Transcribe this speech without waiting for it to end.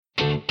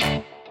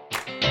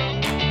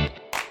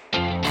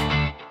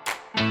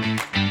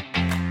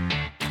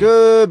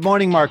Good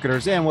morning,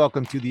 marketers, and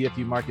welcome to the If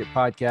You Market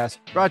podcast,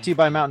 brought to you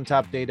by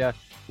Mountaintop Data.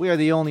 We are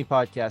the only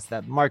podcast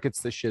that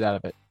markets the shit out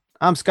of it.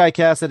 I'm Sky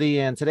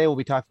Cassidy, and today we'll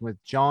be talking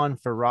with John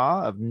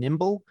Farrar of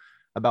Nimble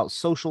about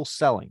social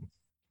selling.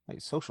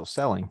 Wait, social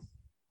selling?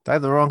 Did I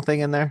have the wrong thing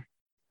in there?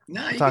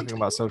 No, I'm talking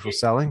about social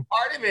selling.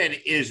 Part of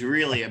it is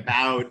really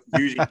about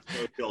using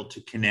social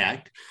to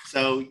connect.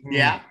 So,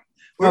 yeah,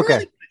 we're really going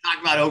to talk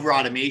about over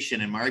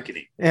automation and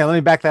marketing. Yeah, let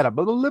me back that up.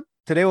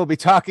 Today we'll be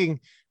talking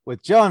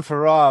with John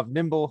Farrar of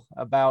Nimble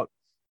about,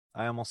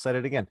 I almost said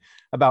it again,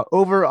 about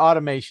over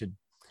automation.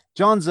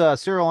 John's a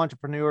serial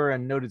entrepreneur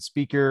and noted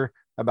speaker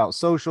about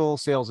social,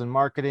 sales and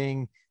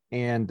marketing,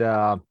 and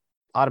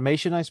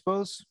automation, I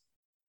suppose.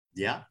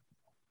 Yeah.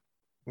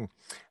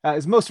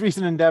 His most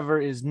recent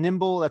endeavor is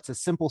Nimble. That's a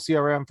simple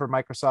CRM for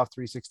Microsoft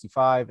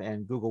 365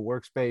 and Google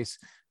Workspace.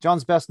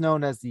 John's best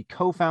known as the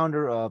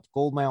co-founder of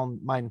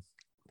Goldmine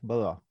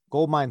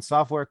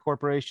Software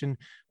Corporation,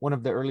 one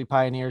of the early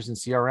pioneers in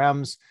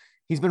CRMs.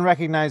 He's been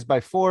recognized by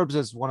Forbes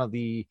as one of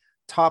the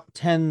top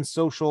 10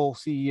 social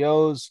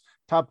CEOs,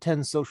 top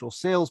 10 social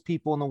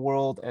salespeople in the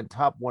world, and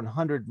top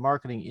 100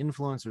 marketing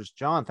influencers.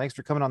 John, thanks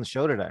for coming on the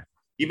show today.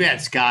 You bet,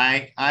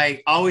 Sky.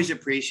 I always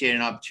appreciate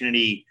an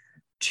opportunity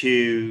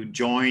to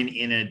join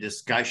in a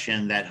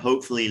discussion that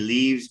hopefully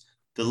leaves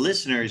the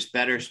listeners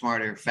better,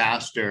 smarter,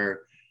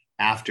 faster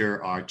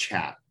after our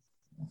chat.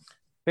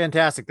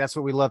 Fantastic. That's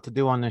what we love to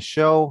do on this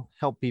show.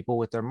 Help people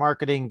with their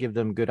marketing, give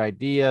them good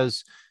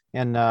ideas,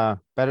 and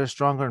better,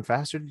 stronger, and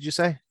faster. Did you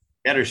say?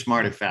 Better,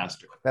 smarter,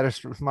 faster. Better,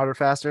 smarter,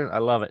 faster. I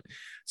love it.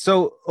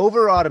 So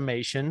over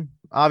automation,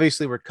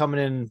 obviously we're coming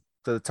in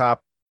to the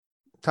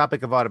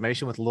topic of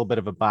automation with a little bit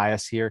of a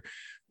bias here,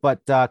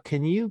 but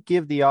can you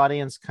give the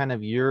audience kind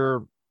of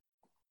your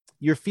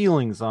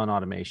feelings on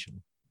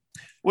automation?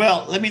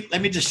 Well, let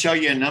me just show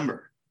you a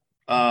number.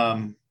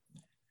 Bear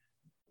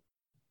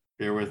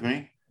with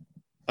me.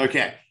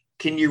 Okay.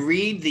 Can you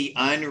read the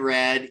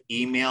unread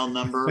email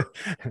number?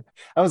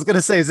 I was going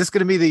to say, is this going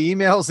to be the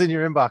emails in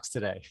your inbox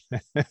today?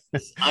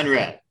 It's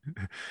unread.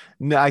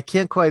 No, I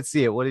can't quite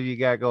see it. What have you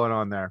got going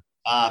on there?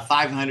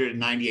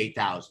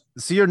 598,000.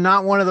 So you're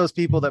not one of those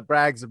people that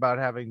brags about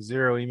having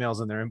 0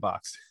 emails in their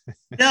inbox.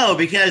 No,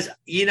 because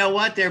you know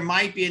what? There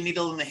might be a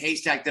needle in the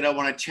haystack that I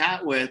want to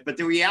chat with, but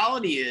the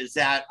reality is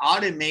that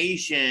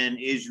automation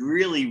is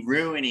really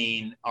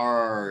ruining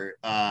our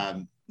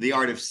the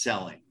art of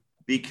selling.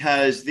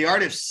 Because the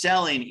art of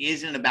selling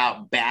isn't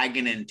about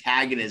bagging and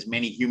tagging as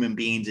many human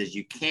beings as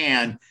you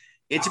can.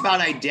 It's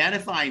about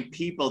identifying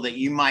people that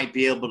you might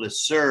be able to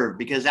serve,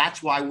 because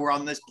that's why we're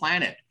on this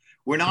planet.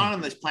 We're not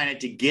on this planet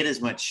to get as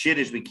much shit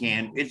as we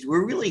can.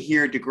 We're really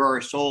here to grow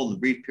our soul in the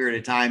brief period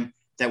of time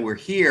that we're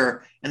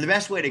here. And the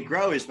best way to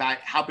grow is by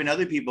helping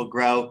other people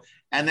grow.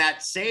 And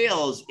that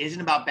sales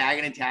isn't about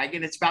bagging and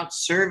tagging. It's about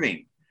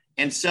serving.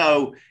 And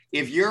so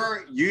if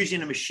you're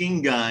using a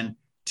machine gun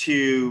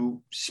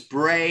to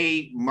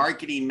spray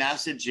marketing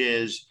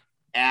messages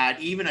at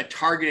even a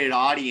targeted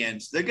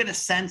audience, they're going to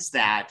sense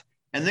that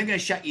and they're going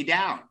to shut you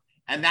down.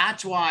 And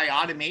that's why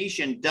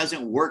automation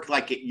doesn't work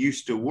like it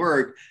used to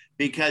work,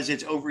 because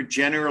it's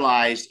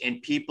overgeneralized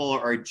and people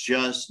are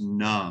just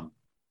numb.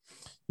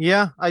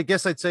 Yeah, I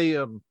guess I'd say,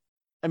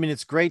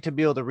 it's great to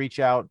be able to reach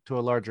out to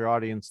a larger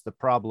audience. The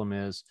problem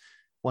is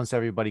once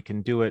everybody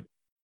can do it,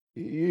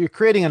 you're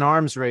creating an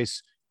arms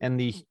race, and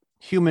the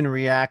human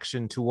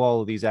reaction to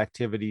all of these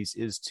activities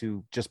is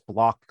to just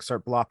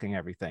start blocking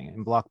everything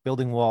and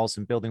building walls.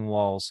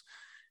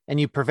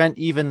 And you prevent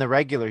even the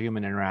regular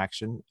human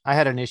interaction. I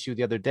had an issue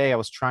the other day. I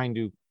was trying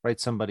to write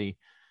somebody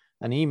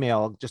an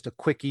email, just a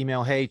quick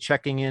email. Hey,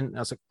 checking in. I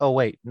was like, oh,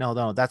 wait,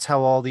 no, that's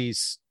how all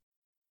these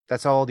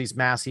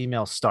mass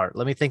emails start.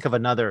 Let me think of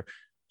another.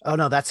 Oh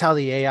no, that's how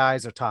the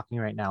AIs are talking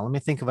right now. Let me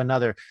think of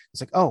another.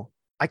 It's like, oh,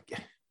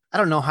 I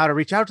don't know how to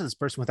reach out to this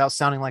person without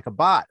sounding like a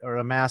bot or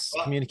a mass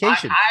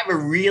communication. I have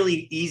a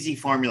really easy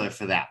formula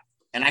for that.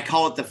 And I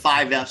call it the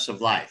 5 F's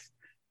of life: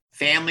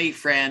 family,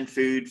 friend,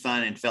 food,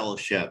 fun, and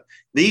fellowship.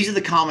 These are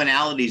the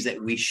commonalities that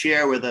we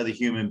share with other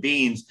human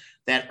beings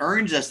that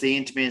earns us the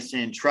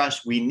intimacy and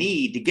trust we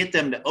need to get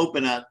them to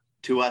open up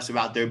to us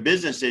about their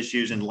business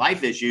issues and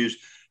life issues,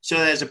 so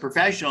that as a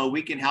professional,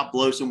 we can help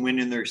blow some wind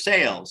in their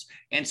sails.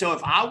 And so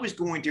if I was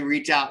going to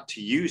reach out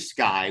to you,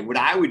 Sky, what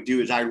I would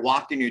do is I'd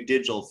walk in your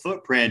digital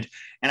footprint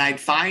and I'd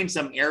find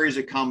some areas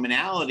of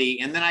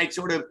commonality, and then I'd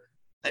sort of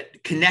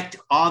connect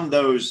on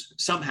those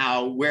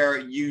somehow, where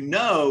I'm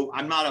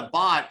not a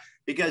bot,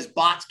 because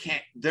bots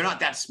they're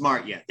not that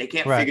smart yet. They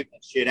can't figure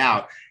that shit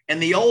out. In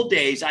the old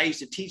days, I used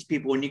to teach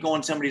people, when you go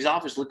in somebody's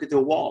office, look at their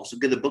walls,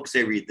 look at the books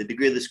they read, the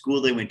degree of the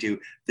school they went to,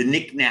 the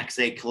knickknacks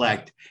they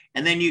collect.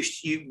 And then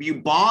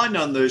you bond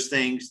on those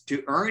things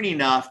to earn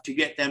enough to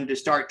get them to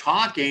start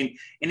talking.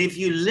 And if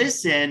you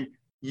listen,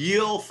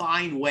 you'll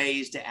find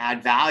ways to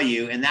add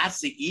value. And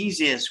that's the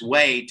easiest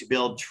way to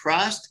build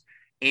trust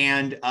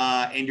and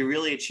to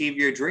really achieve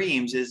your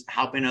dreams, is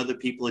helping other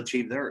people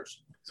achieve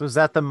theirs. So is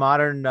that the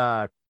modern,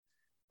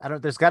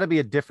 there's got to be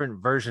a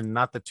different version,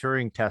 not the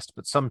Turing test,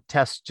 but some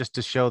test just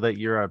to show that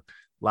you're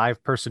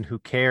live person who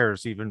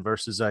cares even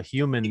versus a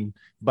human,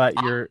 but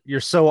you're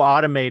so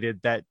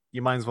automated that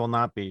you might as well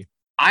not be.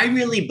 I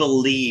really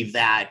believe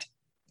that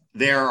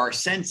there are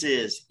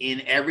senses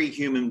in every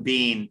human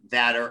being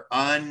that are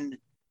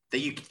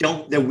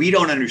that we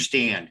don't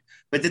understand,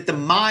 but that the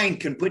mind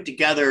can put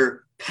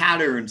together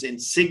patterns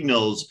and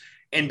signals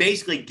and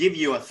basically give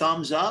you a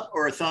thumbs up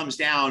or a thumbs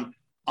down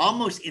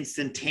almost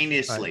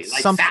instantaneously.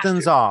 Like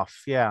something's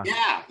off. Yeah.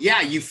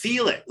 Yeah. You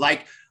feel it.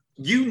 Like,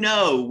 you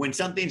know, when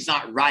something's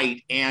not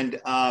right, and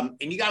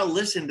you got to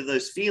listen to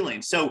those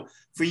feelings. So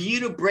for you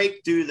to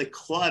break through the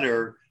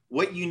clutter,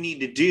 what you need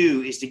to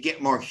do is to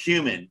get more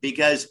human,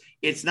 because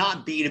it's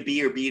not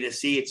B2B or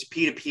B2C. It's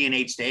P2P and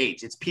H to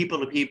H. It's people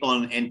to people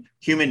and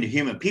human to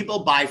human.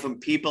 People buy from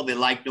people they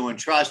like, know, and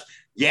trust.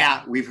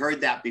 Yeah, we've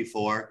heard that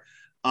before.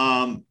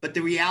 But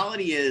the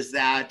reality is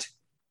that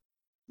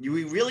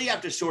we really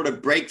have to sort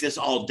of break this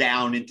all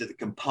down into the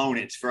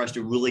components for us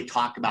to really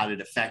talk about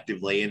it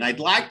effectively. And I'd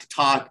like to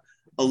talk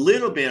a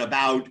little bit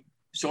about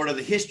sort of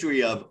the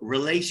history of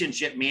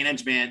relationship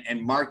management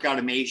and market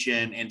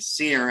automation and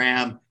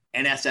CRM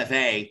and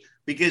SFA,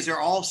 because they're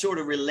all sort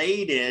of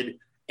related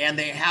and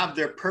they have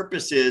their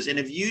purposes. And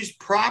if used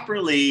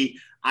properly,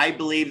 I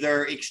believe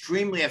they're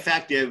extremely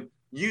effective.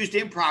 Used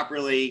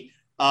improperly,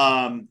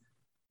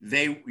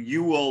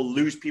 you will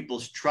lose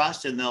people's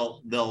trust and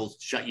they'll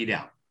shut you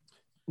down.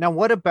 Now,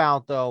 what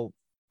about, though,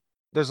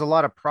 there's a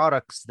lot of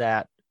products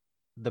that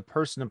the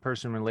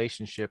person-to-person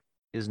relationship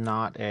is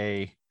not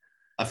a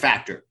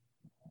factor.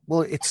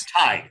 Well, it's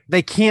tied.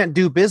 They can't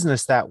do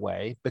business that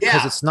way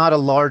because it's not a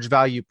large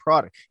value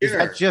product.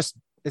 Sure.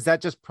 Is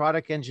that just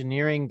product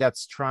engineering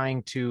that's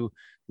trying to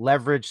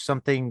leverage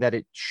something that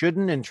it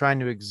shouldn't and trying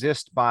to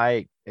exist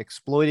by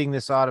exploiting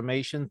this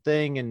automation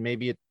thing, and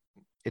maybe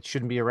it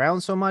shouldn't be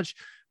around so much?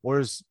 Or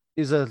is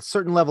a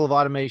certain level of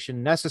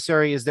automation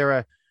necessary? Is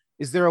there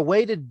a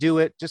way to do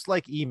it just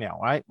like email,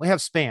 right? We have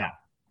spam.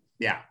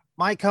 Yeah.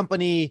 My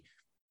company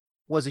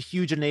was a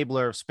huge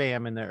enabler of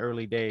spam in the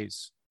early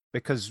days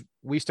because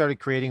we started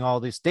creating all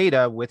this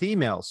data with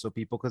emails so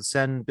people could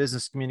send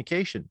business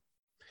communication.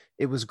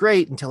 It was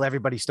great until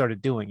everybody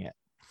started doing it.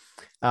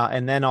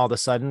 And then all of a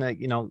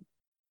sudden,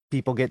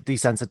 people get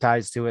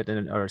desensitized to it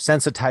or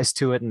sensitized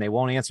to it, and they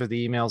won't answer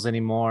the emails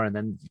anymore. And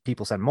then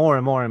people send more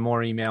and more and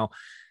more email.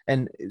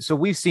 And so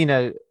we've seen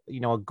a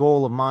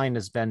goal of mine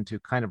has been to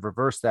kind of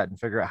reverse that and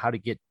figure out how to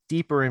get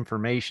deeper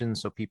information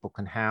so people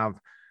can have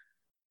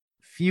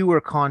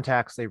fewer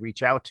contacts they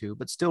reach out to,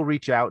 but still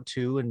reach out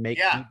to and make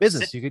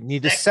business. You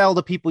need to sell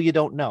to people you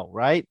don't know,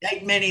 right?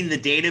 Segmenting the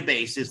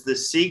database is the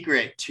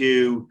secret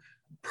to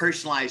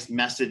personalized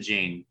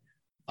messaging.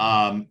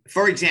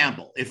 For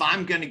example, if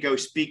I'm going to go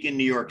speak in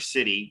New York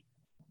City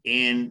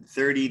in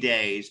 30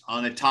 days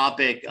on a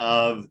topic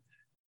of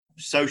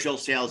social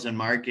sales and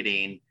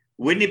marketing,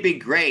 wouldn't it be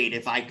great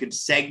if I could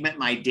segment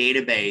my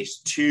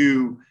database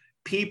to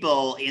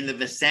people in the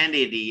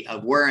vicinity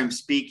of where I'm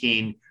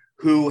speaking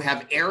who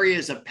have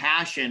areas of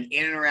passion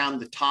in and around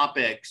the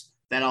topics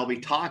that I'll be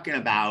talking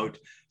about,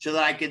 so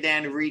that I could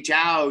then reach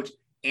out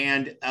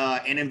and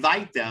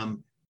invite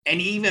them.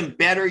 And even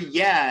better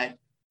yet,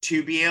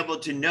 to be able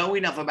to know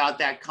enough about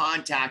that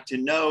contact to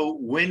know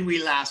when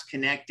we last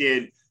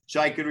connected, so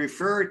I could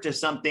refer to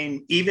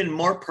something even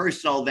more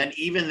personal than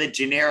even the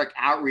generic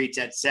outreach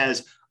that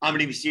says, I'm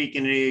going to be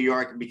speaking in New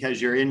York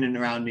because you're in and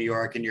around New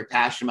York and you're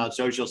passionate about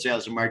social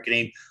sales and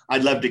marketing.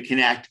 I'd love to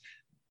connect.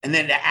 And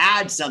then to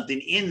add something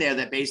in there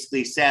that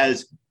basically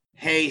says,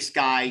 hey,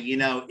 Sky,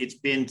 it's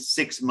been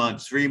 6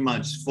 months, 3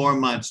 months, 4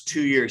 months,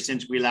 2 years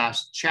since we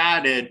last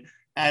chatted.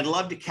 I'd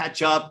love to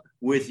catch up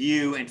with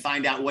you and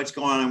find out what's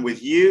going on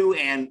with you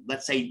and,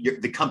 let's say,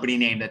 the company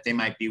name that they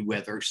might be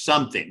with or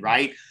something,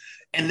 right?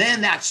 And then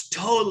that's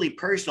totally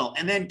personal.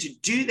 And then to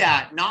do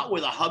that, not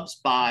with a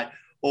HubSpot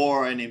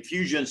or an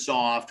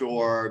Infusionsoft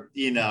or,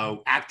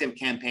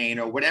 ActiveCampaign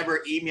or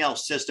whatever email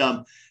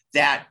system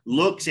that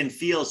looks and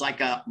feels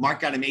like a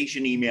market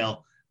automation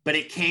email, but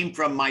it came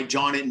from my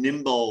John at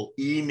Nimble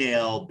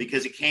email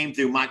because it came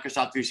through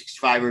Microsoft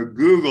 365 or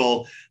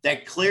Google,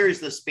 that clears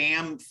the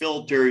spam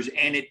filters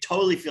and it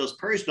totally feels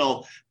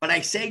personal. But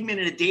I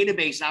segmented a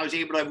database and I was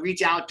able to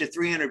reach out to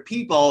 300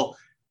 people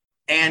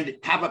and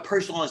have a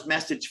personalized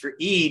message for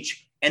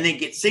each, and then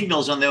get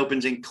signals on the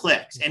opens and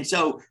clicks. And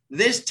so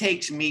this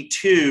takes me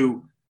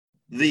to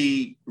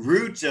the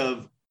roots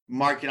of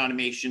market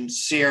automation,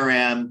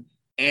 CRM,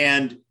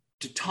 and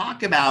to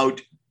talk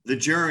about the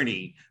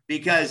journey,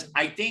 because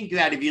I think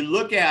that if you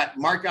look at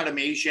market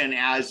automation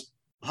as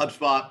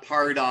HubSpot,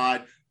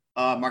 Pardot,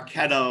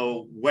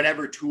 Marketo,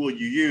 whatever tool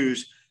you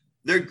use,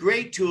 they're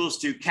great tools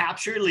to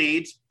capture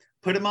leads,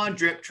 put them on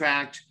drip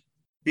tracks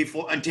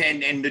before and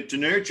to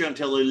nurture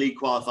until they're lead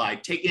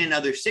qualified, taking in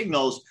other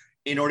signals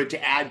in order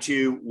to add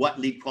to what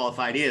lead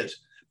qualified is.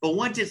 But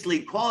once it's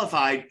lead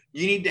qualified,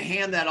 you need to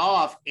hand that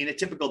off in a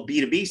typical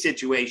B2B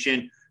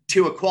situation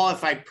to a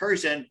qualified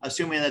person,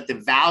 assuming that the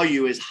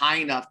value is high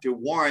enough to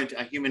warrant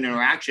a human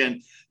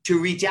interaction,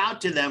 to reach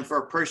out to them for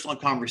a personal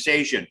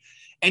conversation.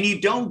 And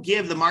you don't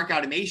give the market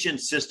automation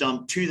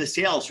system to the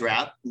sales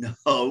rep.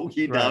 No,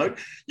 you don't.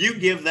 You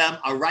give them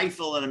a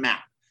rifle and a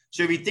map.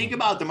 So if you think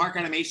about the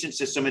market automation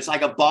system, it's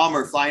like a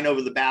bomber flying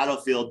over the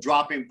battlefield,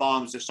 dropping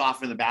bombs to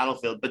soften the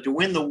battlefield. But to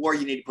win the war,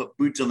 you need to put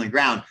boots on the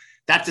ground.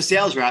 That's a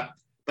sales rep.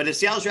 But a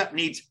sales rep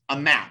needs a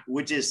map,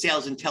 which is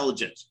sales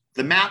intelligence.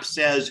 The map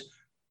says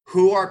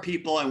who are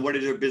people and what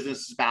is their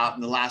business about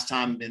in the last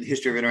time in the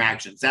history of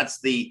interactions. That's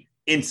the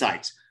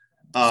insights.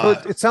 So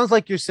it sounds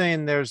like you're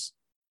saying there's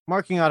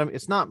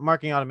it's not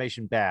marketing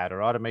automation bad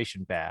or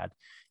automation bad.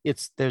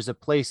 There's a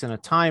place and a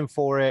time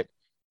for it.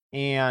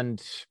 And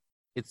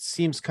it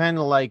seems kind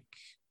of like,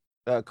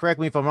 correct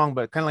me if I'm wrong,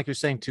 but kind of like you're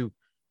saying to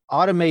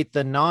automate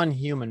the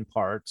non-human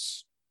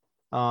parts,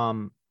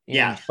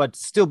 but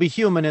still be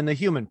human in the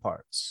human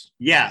parts.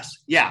 Yes.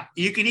 Yeah.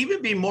 You can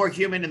even be more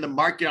human in the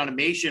market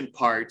automation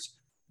parts,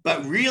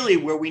 but really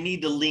where we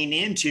need to lean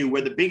into,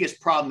 where the biggest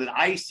problem that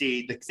I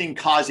see, the thing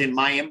causing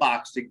my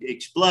inbox to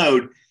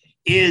explode,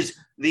 is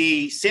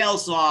the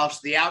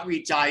SalesLofts, the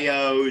Outreach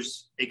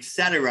IOs, et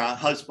cetera,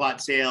 HubSpot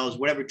sales,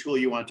 whatever tool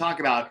you want to talk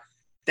about.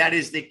 That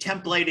is the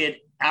templated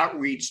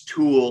outreach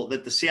tool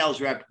that the sales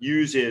rep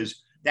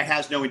uses that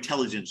has no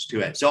intelligence to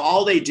it. So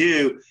all they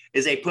do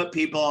is they put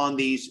people on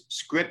these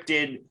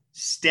scripted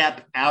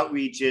step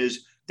outreaches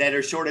that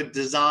are sort of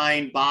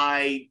designed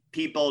by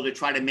people to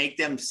try to make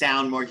them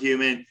sound more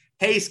human.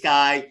 Hey,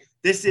 Sky,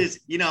 this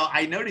is,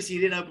 I noticed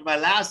you didn't open my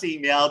last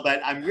email,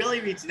 but I'm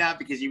really reaching out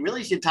because you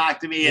really should talk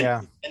to me.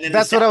 And then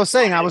that's what I was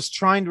saying. I was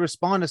trying to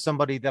respond to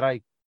somebody that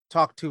I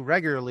talk to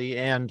regularly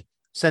and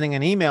sending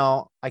an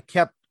email.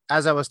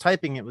 As I was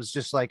typing, it was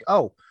just like,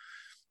 oh,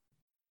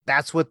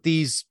 that's what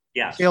these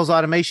sales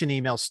automation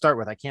emails start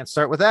with. I can't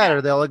start with that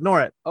or they'll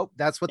ignore it. Oh,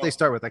 that's what they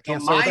start with. I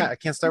can't start with that. I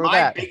can't start with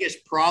that. My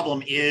biggest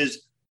problem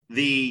is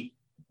the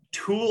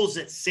tools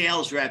that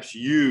sales reps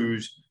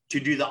use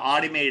to do the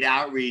automated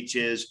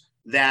outreaches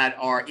that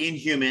are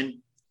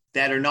inhuman,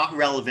 that are not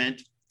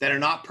relevant, that are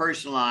not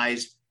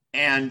personalized,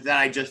 and that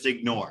I just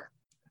ignore.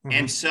 Mm-hmm.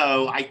 And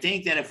so I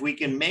think that if we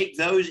can make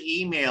those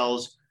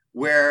emails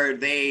where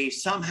they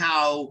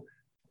somehow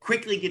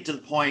quickly get to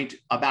the point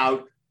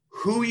about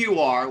who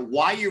you are,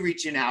 why you're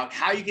reaching out,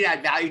 how you can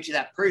add value to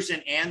that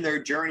person and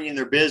their journey and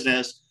their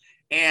business,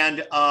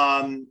 and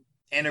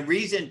a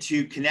reason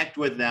to connect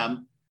with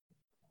them.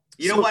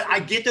 You know what?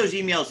 I get those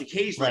emails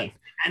occasionally,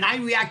 and I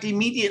react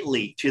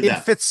immediately to them.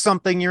 If it's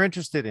something you're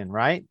interested in,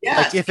 right?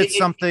 Yes. Like if it's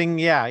something,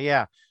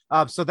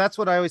 so that's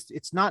what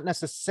it's not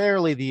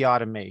necessarily the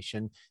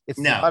automation.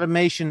 It's the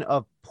automation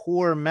of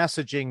poor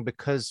messaging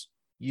because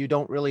you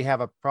don't really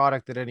have a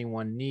product that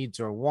anyone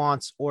needs or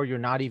wants, or you're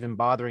not even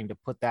bothering to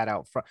put that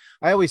out front.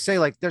 I always say,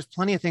 like, there's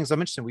plenty of things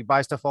I'm interested in. We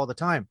buy stuff all the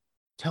time.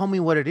 Tell me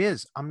what it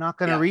is. I'm not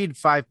going to read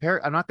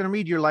I'm not going to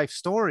read your life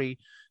story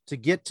to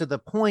get to the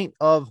point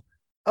of,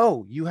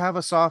 oh, you have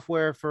a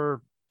software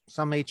for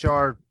some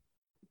HR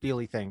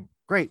dealy thing.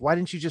 Great. Why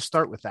didn't you just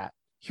start with that?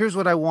 Here's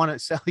what I want to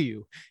sell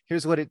you.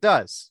 Here's what it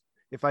does.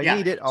 If I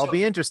need it, I'll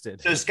be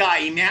interested. So Sky,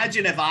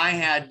 imagine if I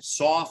had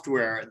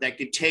software that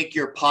could take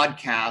your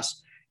podcast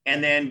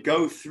and then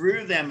go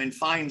through them and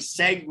find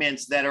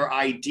segments that are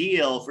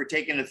ideal for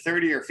taking a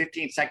 30 or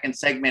 15-second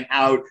segment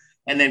out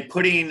and then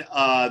putting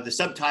the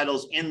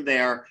subtitles in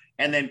there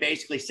and then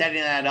basically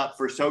setting that up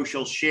for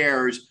social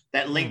shares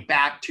that link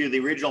back to the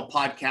original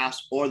podcast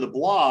or the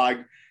blog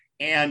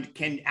and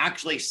can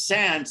actually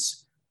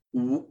sense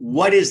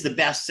what is the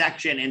best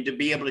section and to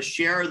be able to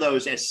share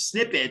those as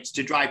snippets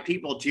to drive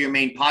people to your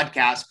main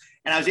podcast.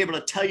 And I was able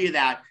to tell you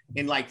that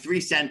in like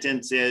 3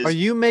 sentences. Are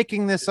you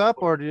making this up,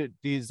 or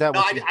is that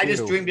what I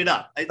just dreamed it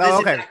up?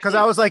 Okay, because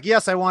I was like,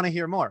 yes, I want to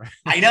hear more.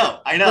 I know.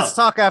 Let's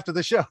talk after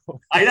the show.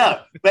 I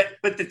know,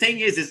 but the thing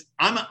is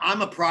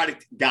I'm a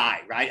product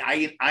guy, right?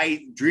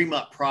 I dream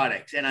up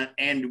products,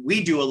 and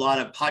we do a lot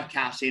of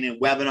podcasting and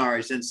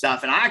webinars and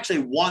stuff. And I actually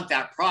want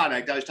that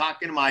product. I was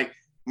talking to my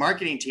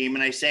marketing team,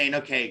 and I saying,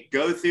 okay,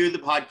 go through the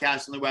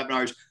podcast and the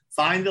webinars.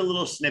 Find the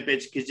little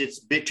snippets because it's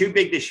too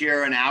big to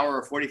share an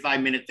hour or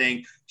 45-minute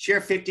thing. Share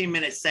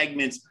 15-minute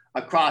segments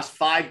across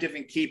 5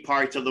 different key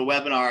parts of the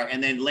webinar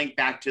and then link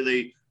back to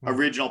the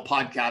original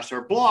podcast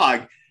or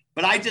blog.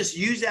 But I just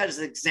use that as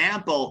an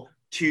example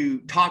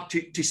to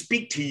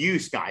speak to you,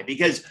 Sky,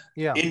 because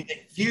in the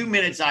few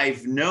minutes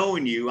I've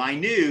known you, I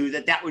knew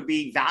that would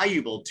be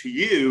valuable to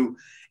you.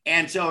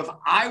 And so if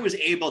I was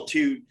able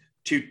to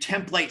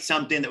template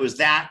something that was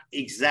that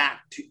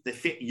exact to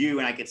fit you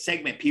and I could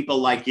segment people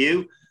like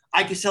you,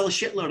 I could sell a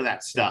shitload of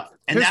that stuff.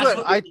 And here's that's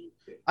what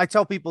I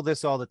tell people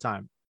this all the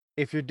time.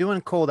 If you're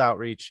doing cold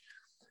outreach,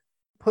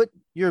 put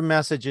your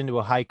message into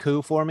a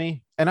haiku for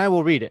me and I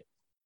will read it.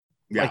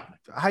 Yeah.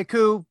 Like,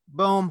 haiku,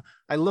 boom.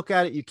 I look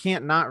at it. You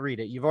can't not read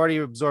it. You've already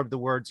absorbed the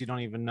words. You don't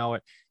even know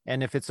it.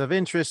 And if it's of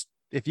interest,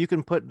 if you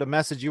can put the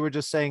message you were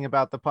just saying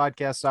about the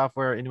podcast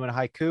software into a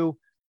haiku,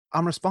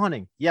 I'm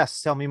responding.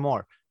 Yes. Tell me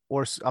more.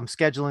 Or I'm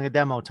scheduling a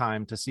demo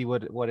time to see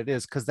what it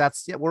is. Cause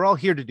we're all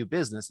here to do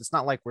business. It's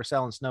not like we're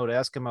selling snow to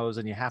Eskimos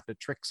and you have to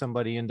trick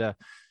somebody into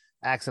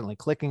accidentally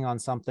clicking on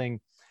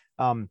something.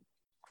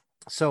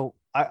 So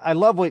I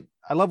love what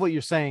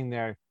you're saying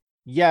there.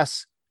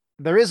 yes,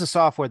 there is a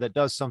software that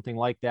does something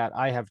like that.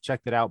 I have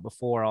checked it out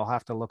before. I'll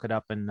have to look it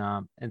up and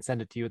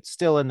send it to you. It's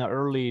still in the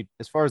early,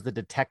 as far as the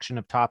detection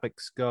of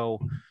topics go.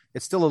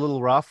 It's still a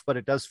little rough, but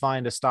it does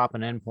find a stop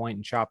and end point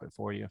and chop it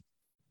for you.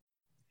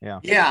 Yeah.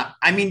 Yeah.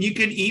 I mean, you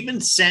can even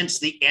sense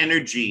the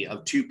energy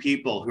of two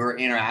people who are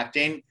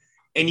interacting.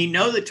 And you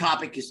know the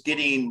topic is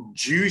getting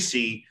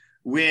juicy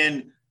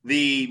when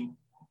the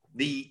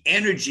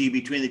energy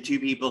between the two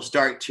people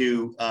start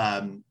to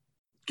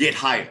get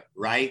higher,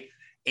 right?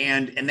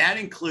 And that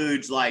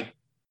includes like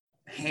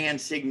hand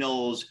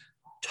signals,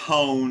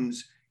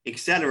 tones,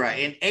 etc.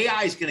 And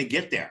AI is going to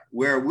get there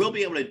where we'll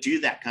be able to do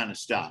that kind of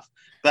stuff.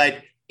 But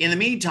in the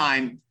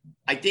meantime,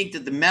 I think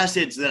that the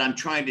message that I'm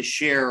trying to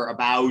share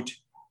about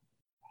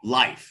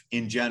life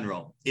in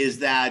general is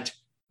that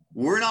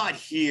we're not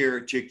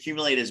here to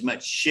accumulate as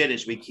much shit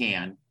as we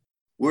can.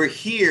 We're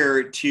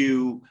here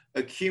to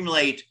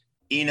accumulate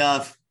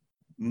enough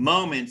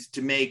moments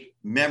to make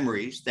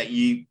memories that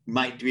you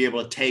might be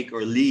able to take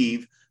or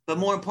leave. But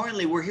more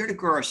importantly, we're here to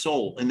grow our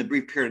soul in the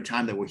brief period of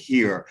time that we're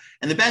here.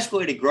 And the best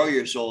way to grow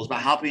your soul is by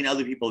helping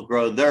other people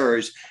grow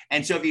theirs.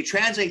 And so if you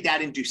translate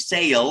that into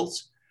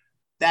sales,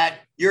 that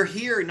you're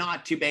here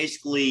not to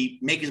basically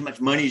make as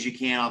much money as you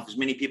can off as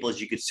many people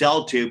as you could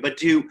sell to, but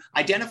to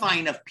identify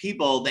enough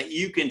people that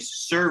you can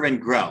serve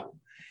and grow.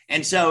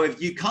 And so if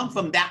you come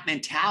from that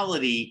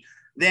mentality,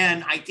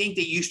 then I think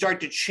that you start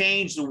to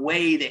change the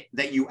way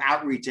that you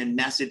outreach and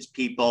message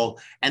people.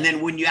 And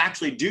then when you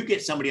actually do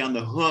get somebody on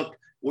the hook,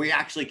 where you're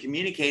actually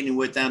communicating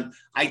with them,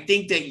 I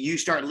think that you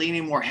start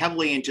leaning more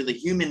heavily into the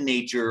human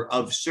nature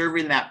of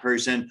serving that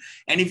person.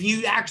 And if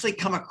you actually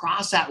come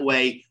across that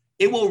way,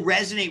 it will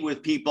resonate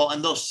with people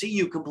and they'll see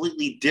you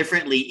completely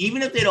differently.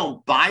 Even if they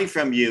don't buy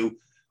from you,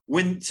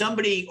 when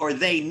somebody or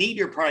they need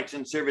your products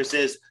and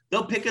services,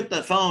 they'll pick up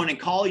the phone and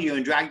call you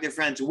and drag their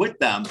friends with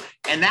them.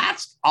 And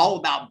that's all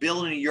about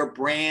building your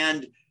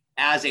brand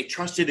as a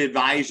trusted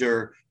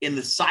advisor in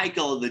the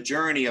cycle of the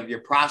journey of your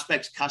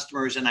prospects,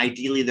 customers, and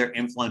ideally their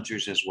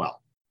influencers as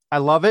well. I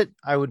love it.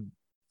 I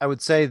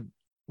would say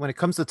when it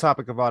comes to the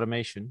topic of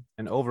automation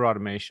and over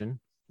automation,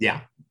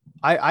 yeah,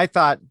 I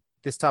thought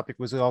this topic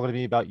was all going to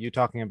be about you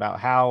talking about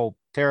how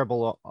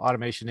terrible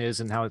automation is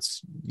and how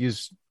it's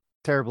used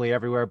terribly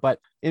everywhere. But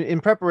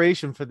in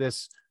preparation for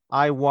this,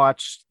 I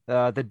watched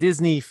the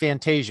Disney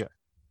Fantasia,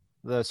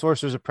 The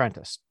Sorcerer's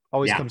Apprentice.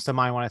 Always comes to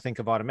mind when I think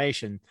of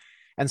automation.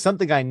 And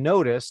something I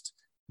noticed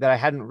that I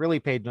hadn't really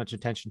paid much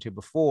attention to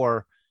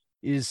before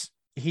is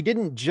he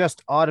didn't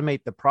just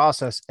automate the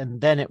process and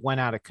then it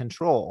went out of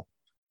control.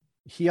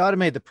 He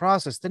automated the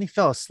process, then he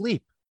fell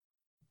asleep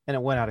and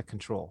it went out of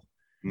control.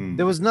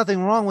 There was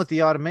nothing wrong with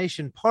the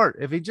automation part.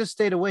 If he just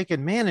stayed awake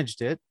and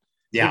managed it,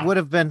 it would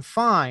have been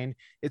fine.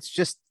 It's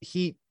just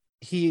he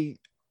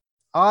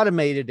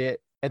automated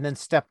it and then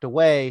stepped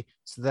away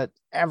so that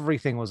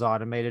everything was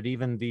automated,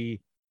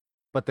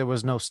 but there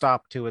was no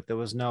stop to it. There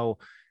was no,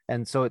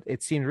 and so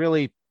it seemed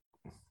really,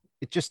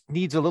 it just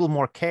needs a little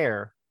more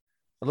care,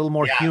 a little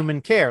more human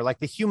care. Like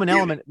the human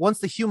element, once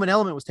the human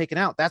element was taken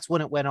out, that's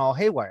when it went all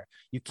haywire.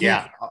 You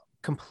can't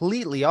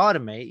completely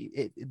automate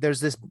it. There's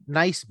this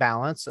nice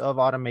balance of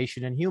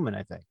automation and human,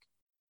 I think.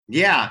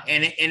 Yeah.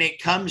 And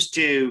it comes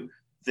to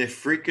the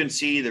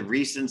frequency, the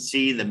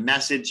recency, the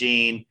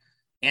messaging.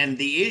 And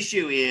the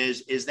issue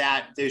is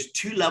that there's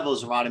two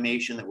levels of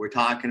automation that we're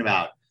talking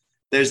about.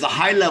 There's the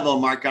high level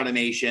market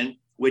automation,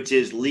 which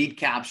is lead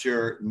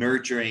capture,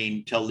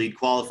 nurturing till lead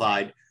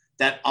qualified,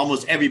 that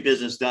almost every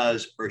business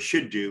does or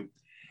should do.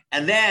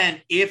 And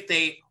then if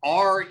they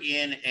are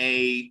in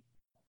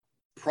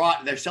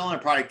they're selling a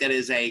product that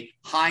is a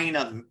high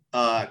enough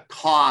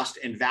cost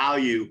and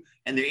value,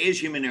 and there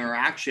is human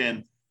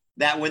interaction,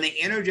 that when they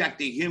interject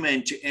the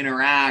human to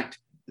interact,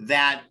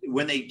 that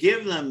when they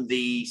give them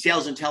the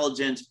sales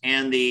intelligence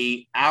and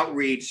the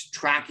outreach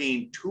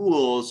tracking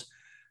tools,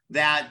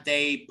 that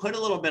they put a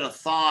little bit of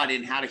thought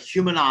in how to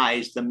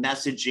humanize the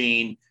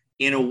messaging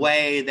in a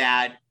way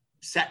that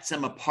sets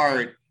them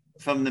apart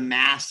from the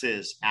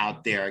masses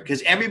out there.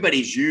 Because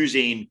everybody's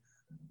using,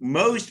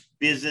 most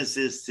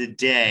businesses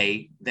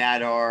today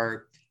that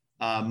are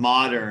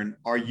modern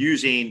are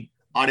using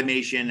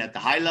automation at the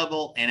high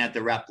level and at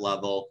the rep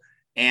level.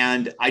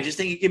 And I just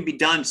think it can be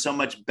done so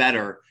much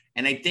better.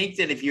 And I think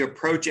that if you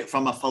approach it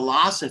from a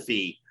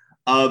philosophy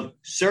of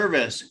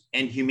service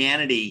and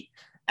humanity,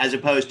 as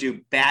opposed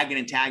to bagging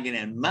and tagging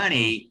and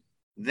money,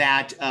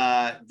 that's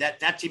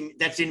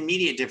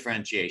immediate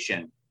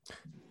differentiation.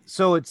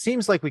 So it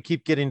seems like we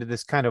keep getting to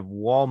this kind of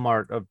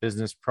Walmart of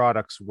business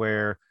products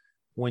where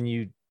when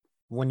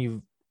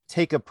you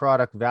take a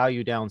product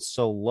value down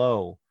so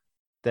low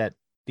that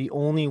the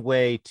only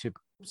way to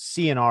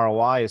see an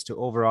ROI is to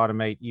over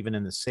automate even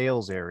in the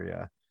sales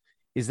area.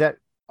 Is that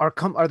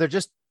are there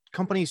just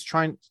companies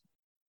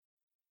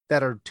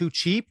that are too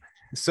cheap?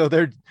 So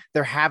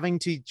they're having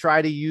to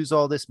try to use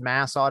all this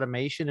mass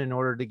automation in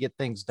order to get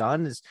things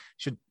done.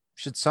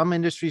 Should some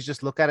industries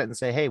just look at it and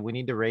say, hey, we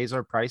need to raise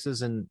our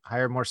prices and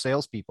hire more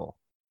salespeople?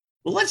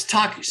 Well, let's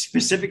talk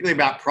specifically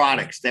about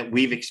products that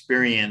we've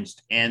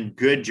experienced and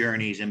good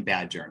journeys and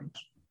bad journeys.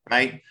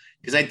 right?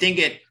 Because I think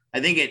it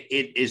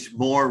is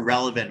more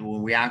relevant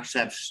when we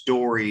actually have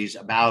stories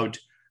about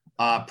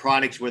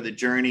products where the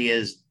journey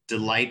is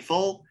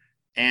delightful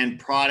and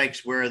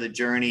products where the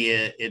journey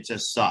it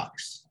just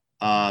sucks.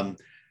 And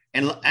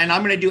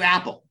I'm going to do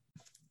Apple.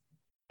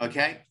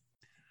 Okay,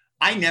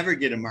 I never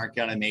get a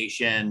market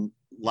automation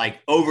like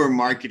over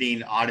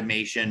marketing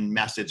automation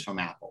message from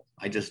Apple.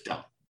 I just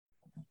don't.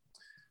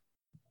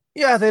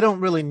 Yeah, they don't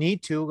really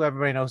need to.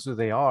 Everybody knows who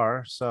they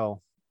are.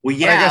 So, Well,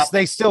 but I yeah, guess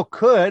they still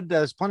could.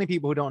 There's plenty of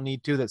people who don't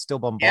need to that still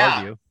bombard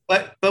yeah, you.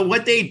 but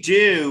what they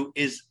do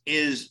is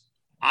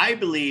I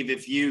believe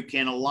if you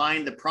can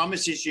align the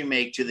promises you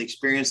make to the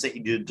experience that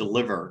you do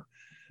deliver,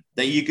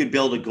 that you could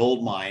build a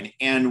gold mine.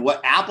 And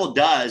what Apple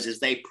does is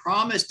they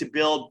promise to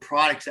build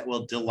products that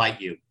will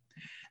delight you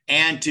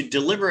and to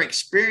deliver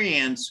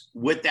experience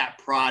with that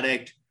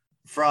product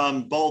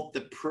from both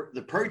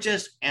the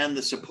purchase and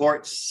the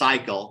support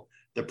cycle,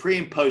 the pre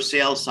and post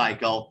sales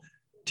cycle,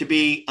 to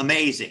be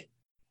amazing.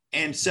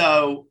 And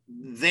so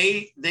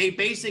they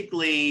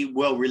basically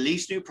will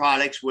release new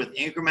products with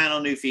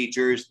incremental new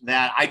features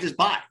that I just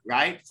buy,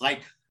 right? It's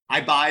like I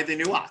buy the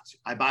new watch,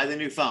 I buy the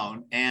new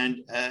phone,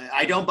 and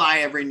I don't buy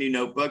every new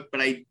notebook,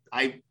 but I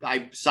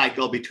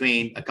cycle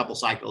between a couple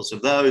cycles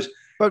of those.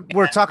 But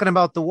we're talking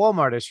about the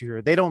Walmart issue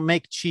here. They don't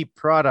make cheap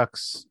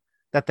products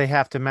that they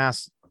have to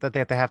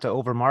have to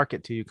over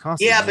market to you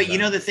constantly. Yeah, but you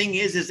know, the thing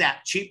is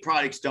that cheap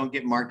products don't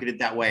get marketed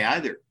that way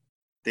either.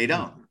 They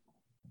don't.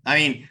 I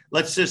mean,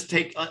 let's just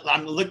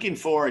I'm looking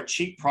for a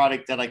cheap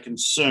product that I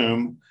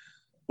consume,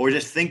 or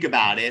just think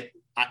about it.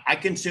 I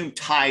consume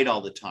Tide all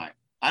the time.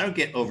 I don't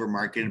get over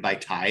marketed by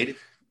Tide.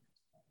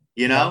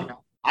 You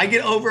know, I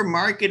get over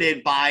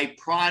marketed by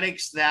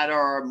products that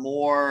are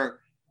more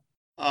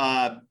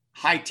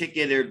high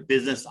ticket or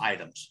business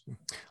items.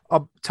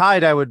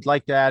 Tide, I would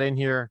like to add in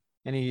here.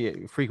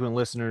 Any frequent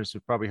listeners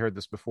have probably heard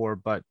this before,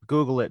 but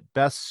Google it.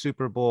 Best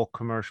Super Bowl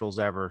commercials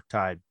ever.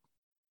 Tide.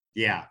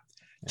 Yeah.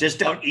 Just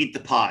don't eat the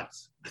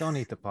pods. Don't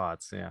eat the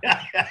pods. Yeah.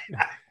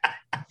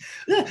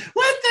 What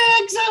the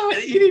heck's up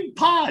with eating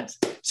pods?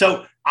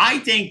 So I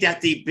think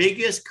that the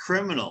biggest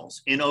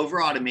criminals in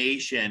over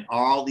automation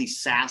are all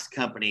these SaaS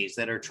companies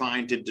that are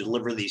trying to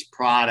deliver these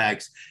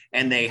products,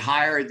 and they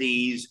hire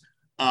these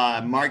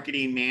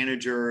marketing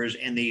managers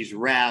and these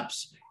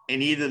reps,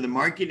 and either the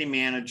marketing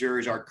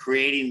managers are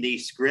creating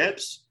these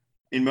scripts.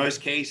 In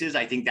most cases,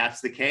 I think that's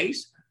the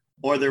case,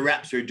 or the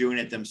reps are doing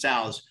it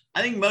themselves.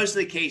 I think most of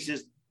the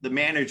cases, the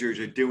managers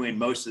are doing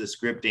most of the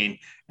scripting,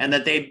 and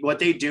that what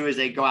they do is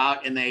they go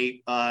out and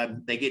they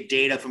get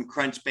data from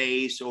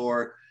Crunchbase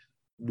or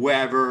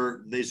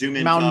wherever, they zoom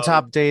in.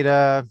 Mountaintop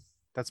Data.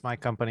 That's my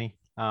company.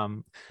 I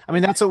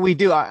mean, that's what we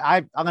do.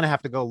 I'm going to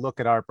have to go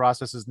look at our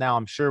processes now.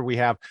 I'm sure we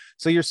have.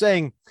 So you're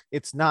saying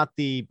it's not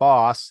the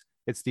boss,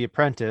 it's the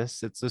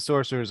apprentice. It's the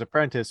sorcerer's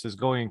apprentice who's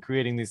going and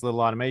creating these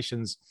little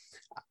automations.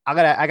 I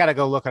gotta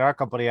go look at our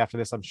company after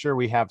this. I'm sure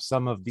we have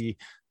some of the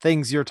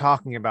things you're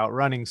talking about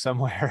running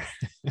somewhere.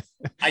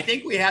 I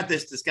think we had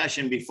this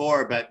discussion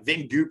before, but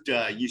Vin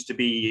Gupta used to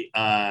be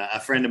a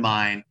friend of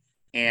mine,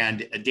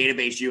 and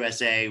Database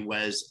USA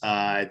was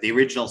the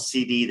original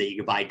CD that you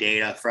could buy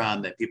data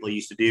from that people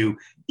used to do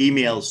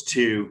emails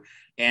to.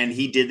 And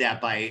he did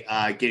that by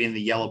getting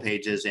the yellow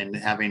pages and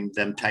having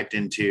them typed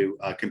into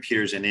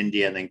computers in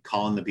India, and then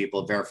calling the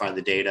people to verify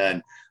the data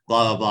and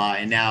blah, blah, blah.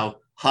 And now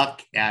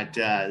Huck at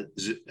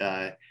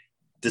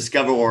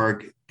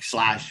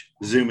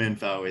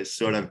Discover.org/ZoomInfo is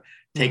sort of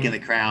taking the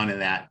crown in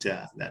that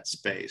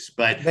space.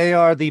 But they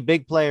are the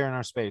big player in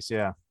our space.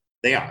 Yeah,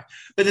 they are.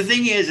 But the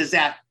thing is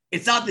that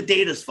it's not the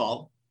data's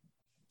fault.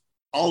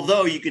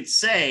 Although you could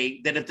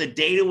say that if the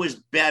data was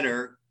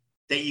better,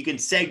 that you can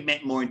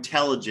segment more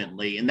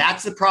intelligently. And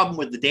that's the problem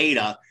with the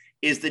data,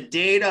 is the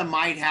data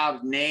might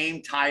have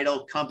name,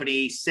 title,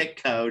 company,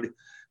 SIC code,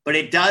 but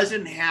it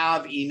doesn't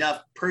have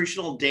enough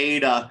personal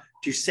data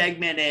to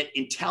segment it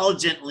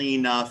intelligently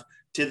enough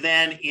to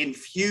then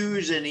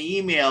infuse an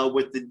email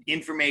with the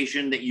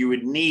information that you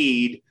would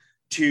need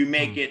to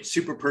make it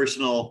super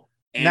personal.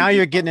 And now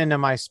you're getting into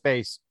my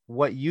space.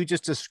 What you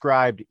just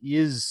described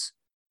is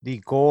the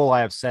goal I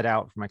have set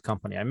out for my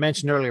company. I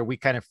mentioned earlier, we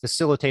kind of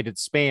facilitated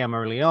spam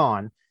early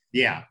on.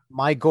 Yeah.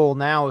 My goal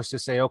now is to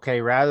say, okay,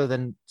 rather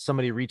than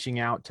somebody reaching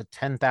out to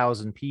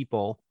 10,000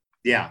 people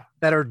that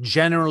are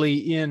generally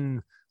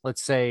in,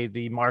 let's say,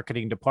 the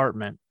marketing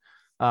department,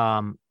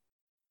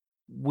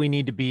 we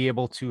need to be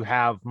able to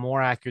have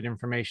more accurate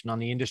information on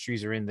the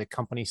industries or in the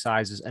company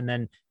sizes, and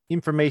then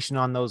information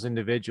on those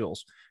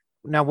individuals.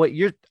 Now,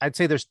 I'd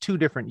say there's two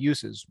different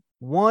uses.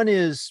 One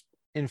is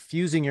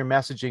infusing your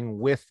messaging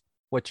with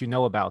what you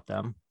know about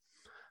them.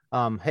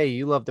 Hey,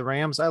 you love the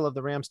Rams. I love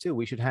the Rams too.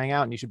 We should hang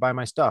out and you should buy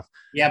my stuff.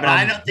 Yeah, but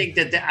I don't think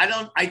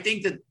I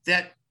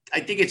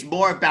think it's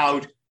more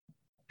about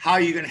how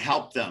you're going to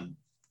help them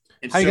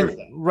and serve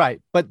them.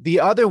 Right. But the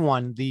other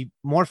one, the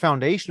more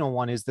foundational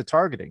one, is the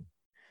targeting.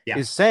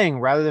 Is saying,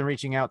 rather than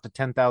reaching out to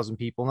 10,000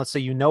 people, and let's say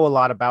you know a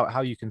lot about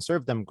how you can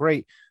serve them,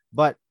 great.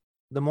 But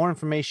the more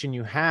information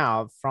you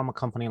have from a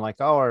company like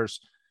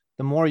ours,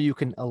 the more you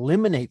can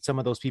eliminate some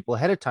of those people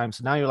ahead of time.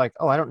 So now you're like,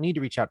 oh, I don't need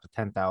to reach out to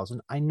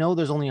 10,000. I know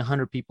there's only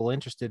 100 people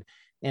interested.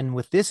 And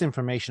with this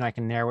information, I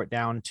can narrow it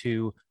down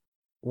to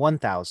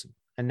 1,000.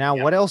 And now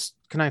what else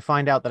can I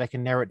find out that I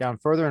can narrow it down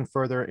further and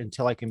further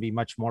until I can be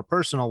much more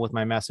personal with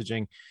my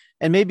messaging?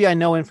 And maybe I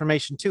know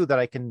information too, that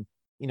I can,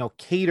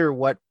 cater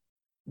what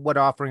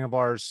offering of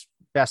ours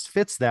best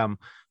fits them.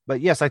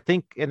 But yes, I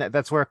think, and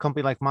that's where a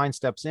company like mine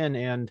steps in.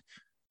 And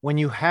when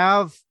you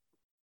have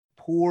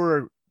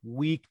poor,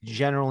 weak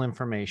general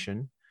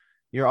information,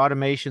 your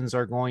automations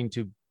are going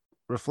to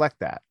reflect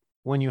that.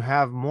 When you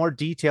have more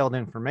detailed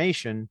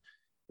information,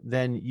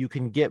 then you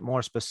can get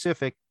more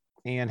specific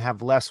and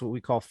have less what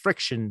we call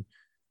friction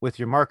with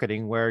your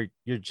marketing, where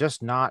you're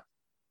just not.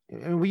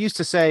 And we used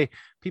to say,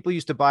 people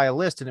used to buy a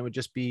list and it would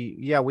just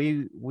be,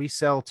 we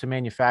sell to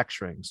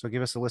manufacturing, so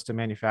give us a list of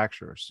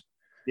manufacturers.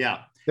 Yeah.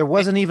 There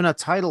wasn't even a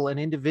title, an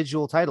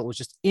individual title. It was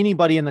just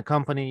anybody in the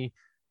company,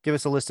 give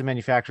us a list of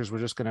manufacturers. We're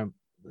just going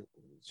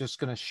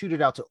to shoot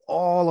it out to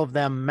all of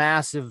them,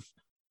 massive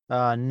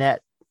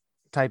net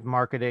type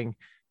marketing.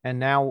 And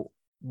now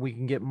we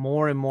can get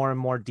more and more and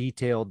more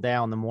detailed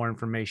down, the more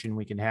information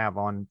we can have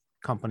on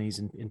companies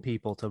and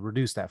people to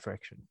reduce that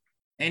friction.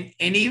 And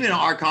even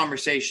our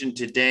conversation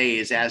today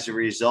is as a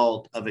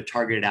result of a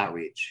targeted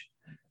outreach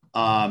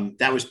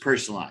that was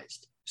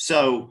personalized.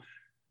 So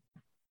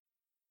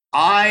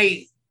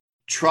I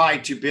try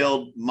to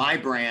build my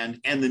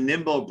brand and the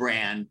Nimble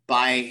brand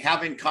by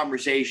having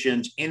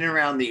conversations in and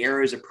around the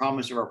areas of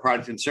promise of our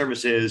products and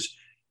services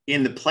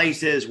in the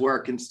places where our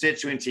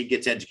constituency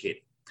gets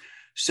educated.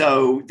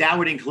 So that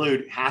would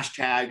include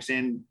hashtags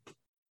and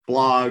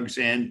blogs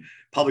and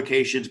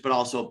publications, but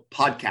also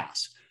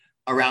podcasts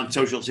around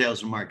social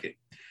sales and marketing.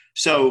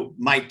 So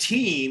my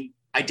team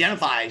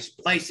identifies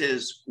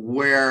places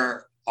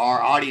where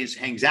our audience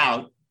hangs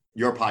out,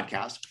 your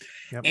podcast,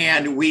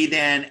 and we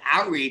then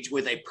outreach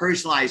with a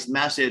personalized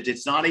message.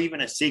 It's not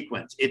even a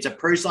sequence. It's a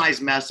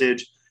personalized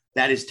message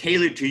that is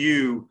tailored to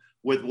you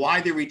with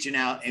why they're reaching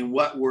out and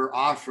what we're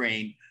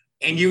offering.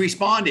 And you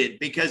responded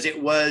because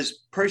it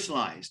was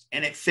personalized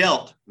and it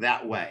felt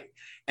that way.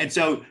 And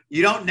so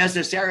you don't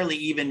necessarily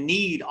even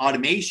need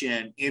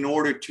automation in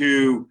order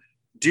to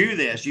do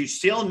this. You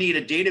still need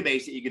a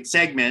database that you can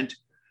segment,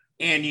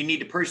 and you need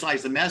to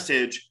personalize the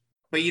message,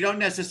 but you don't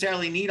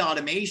necessarily need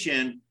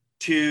automation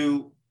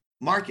to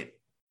market.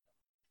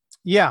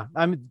 Yeah.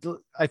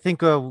 I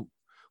think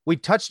we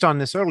touched on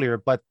this earlier,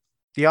 but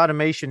the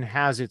automation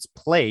has its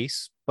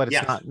place, but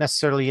it's not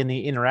necessarily in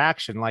the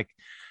interaction. Like,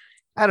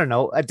 I don't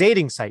know, a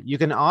dating site, you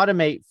can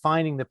automate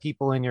finding the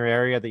people in your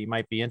area that you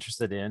might be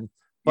interested in,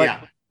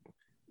 but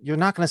you're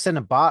not going to send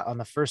a bot on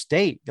the first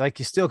date. Like,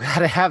 you still got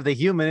to have the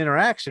human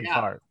interaction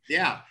part.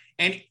 Yeah.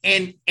 And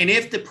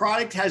if the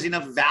product has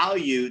enough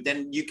value,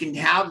 then you can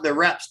have the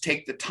reps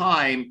take the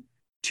time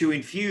to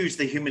infuse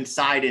the human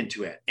side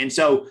into it. And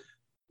so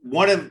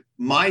one of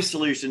my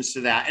solutions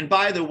to that, and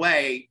by the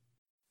way,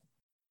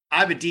 I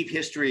have a deep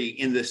history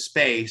in this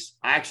space.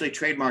 I actually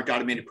trademarked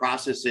automated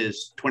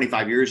processes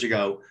 25 years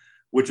ago,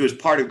 which was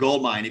part of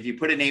Goldmine. If you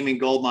put a name in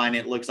Goldmine,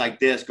 it looks like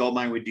this.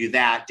 Goldmine would do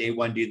that. Day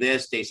 1, do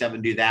this. Day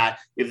 7, do that.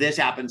 If this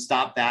happens,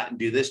 stop that and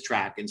do this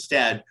track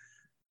instead.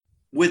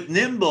 With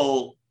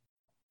Nimble,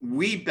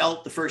 we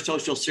built the first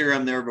social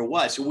CRM there ever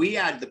was. So we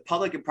had the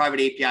public and private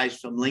APIs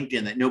from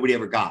LinkedIn that nobody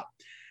ever got.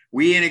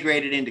 We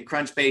integrated into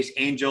Crunchbase,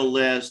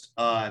 AngelList,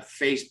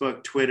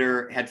 Facebook,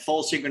 Twitter, had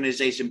full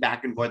synchronization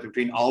back and forth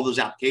between all those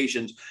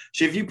applications.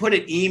 So if you put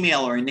an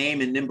email or a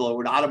name in Nimble, it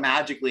would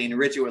automatically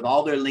enrich it with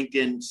all their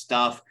LinkedIn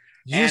stuff.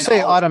 Did you say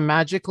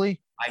automagically?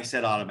 I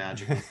said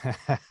automagically.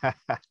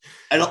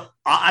 It'll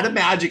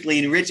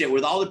automagically enrich it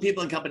with all the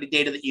people and company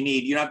data that you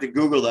need. You don't have to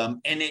Google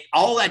them. And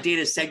all that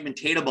data is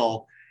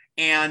segmentatable.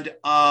 And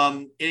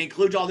it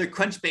includes all their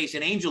Crunchbase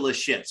and AngelList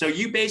shit. So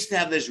you basically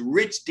have this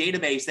rich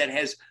database that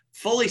has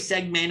fully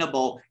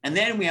segmentable. And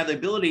then we have the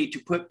ability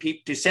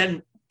to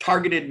send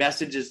targeted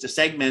messages to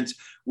segments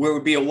where it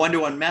would be a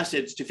one-to-one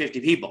message to 50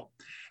 people.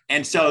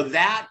 And so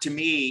that to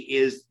me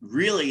is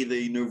really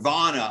the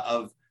nirvana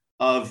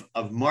of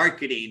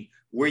marketing,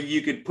 where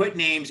you could put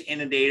names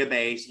in a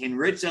database,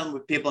 enrich them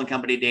with people and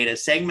company data,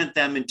 segment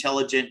them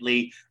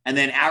intelligently, and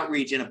then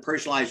outreach in a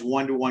personalized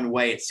one-to-one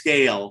way at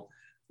scale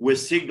with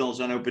signals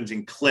on opens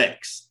and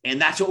clicks.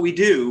 And that's what we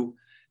do.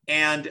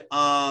 And,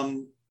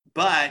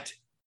 but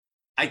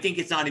I think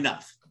it's not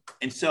enough.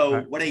 And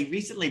so what I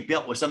recently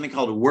built was something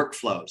called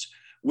workflows,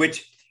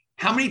 which,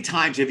 how many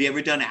times have you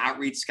ever done an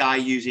outreach, Sky,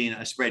 using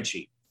a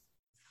spreadsheet?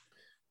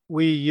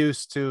 We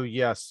used to,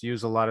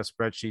 use a lot of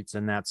spreadsheets,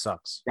 and that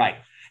sucks. Right.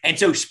 And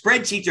so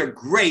spreadsheets are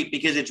great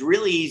because it's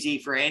really easy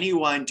for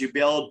anyone to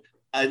build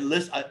a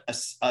list,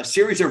 a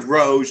series of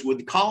rows with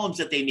the columns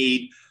that they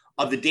need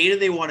of the data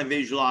they want to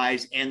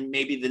visualize and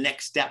maybe the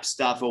next step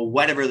stuff or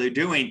whatever they're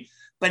doing.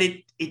 But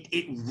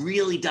it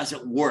really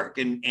doesn't work.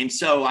 And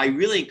so I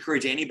really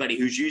encourage anybody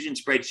who's using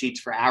spreadsheets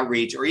for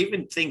outreach or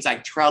even things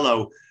like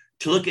Trello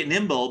to look at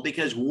Nimble,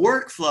 because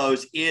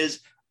workflows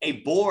is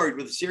a board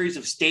with a series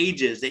of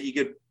stages that you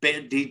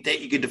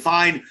could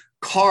define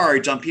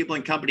cards on people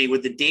and company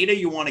with the data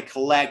you want to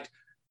collect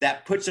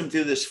that puts them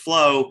through this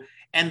flow.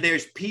 And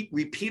there's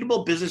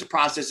repeatable business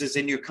processes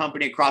in your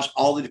company across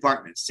all the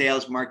departments: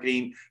 sales,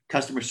 marketing,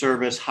 customer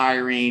service,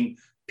 hiring,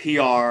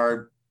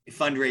 PR,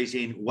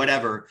 fundraising,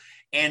 whatever.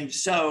 And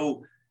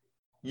so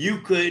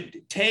you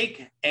could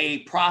take a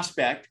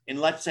prospect, and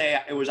let's say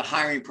it was a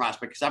hiring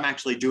prospect, because I'm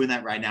actually doing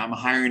that right now. I'm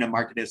hiring a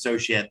marketing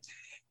associate.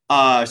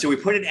 So we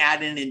put an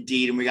ad in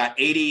Indeed, and we got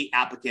 80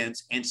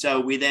 applicants. And so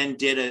we then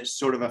did a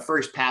sort of a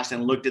first pass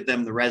and looked at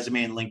them, the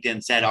resume and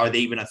LinkedIn, said, are they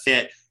even a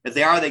fit? If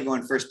they are, they go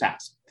in first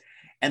pass.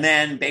 And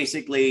then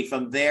basically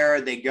from there,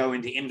 they go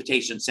into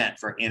invitation sent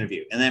for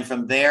interview. And then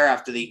from there,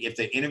 if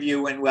the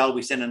interview went well,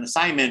 we send an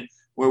assignment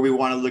where we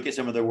want to look at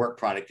some of their work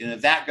product. And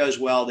if that goes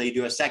well, they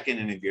do a second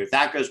interview. If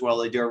that goes well,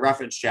 they do a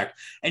reference check.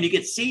 And you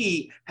can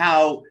see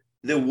how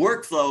the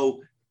workflow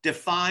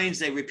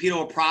defines a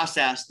repeatable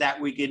process that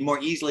we can more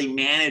easily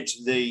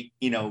manage the,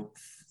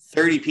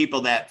 50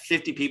 people that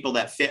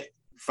fit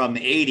from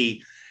the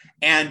 80.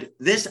 And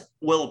this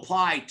will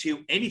apply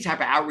to any type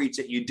of outreach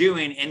that you're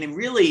doing. And then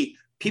really,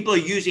 people are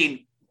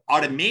using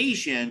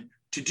automation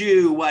to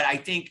do what I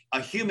think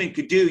a human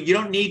could do. You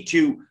don't need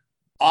to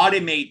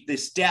automate the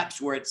steps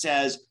where it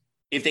says,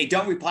 if they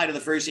don't reply to the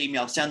first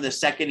email, send the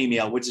second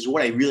email, which is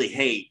what I really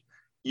hate.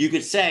 You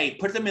could say,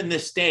 put them in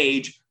this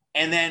stage.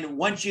 And then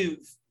once you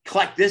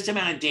collect this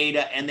amount of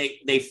data and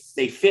they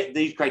fit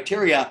these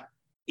criteria,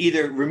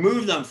 either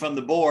remove them from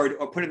the board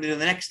or put them into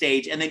the next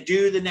stage and then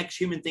do the next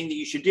human thing that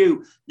you should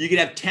do. You could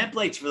have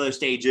templates for those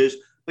stages,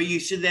 but you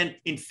should then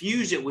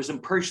infuse it with some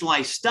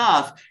personalized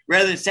stuff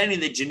rather than sending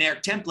the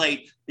generic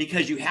template,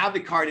 because you have the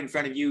card in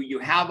front of you, you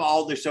have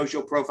all their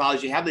social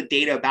profiles, you have the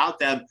data about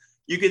them.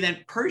 You can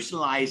then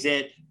personalize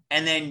it,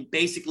 and then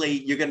basically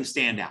you're going to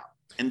stand out.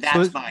 And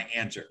that's my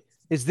answer.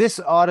 Is this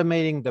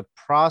automating the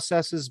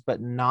processes,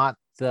 but not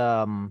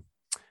the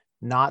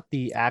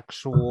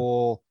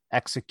actual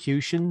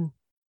execution?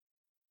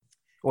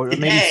 Or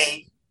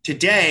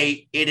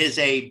Today, it is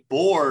a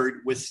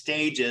board with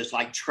stages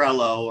like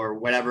Trello or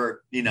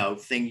whatever,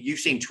 thing. You've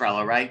seen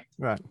Trello, right?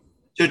 Right.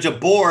 So it's a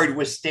board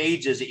with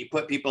stages that you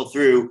put people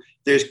through.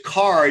 There's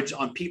cards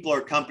on people or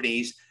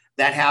companies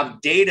that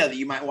have data that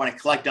you might want to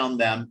collect on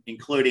them,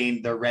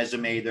 including their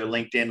resume, their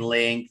LinkedIn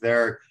link,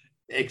 their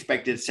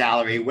expected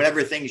salary,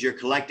 whatever things you're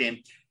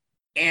collecting.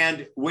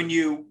 And when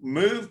you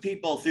move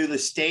people through the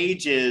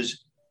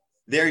stages,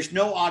 there's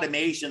no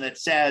automation that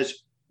says,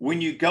 when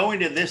you go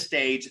into this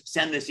stage,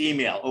 send this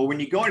email, or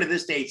when you go into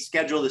this stage,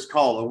 schedule this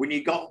call, or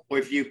or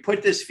if you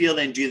put this field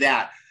in, do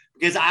that.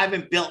 Because I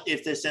haven't built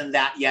if this and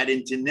that yet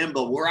into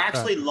Nimble. We're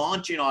actually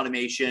launching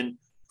automation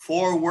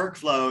for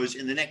workflows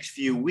in the next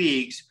few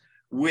weeks,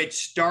 which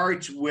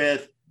starts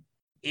with,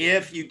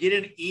 if you get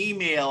an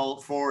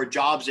email for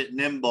jobs at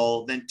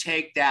Nimble, then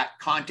take that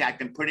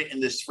contact and put it in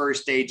this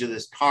first stage of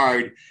this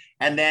card.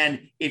 And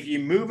then if you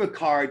move a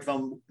card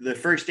from the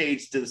first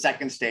stage to the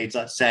second stage,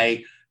 let's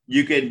say,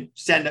 you could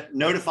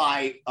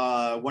notify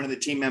one of the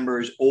team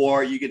members,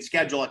 or you could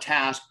schedule a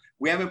task.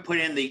 We haven't put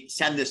in the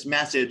send this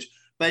message,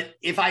 but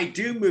if I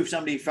do move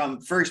somebody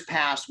from first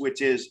pass,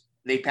 which is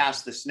they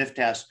pass the sniff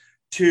test,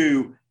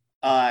 to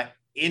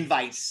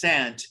invite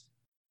sent,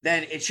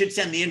 then it should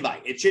send the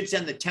invite. It should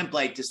send the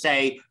template to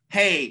say,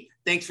 hey,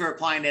 thanks for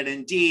applying at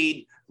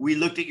Indeed. We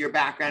looked at your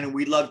background and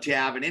we'd love to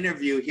have an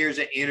interview. Here's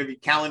an interview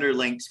calendar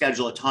link,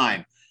 schedule a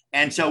time.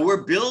 And so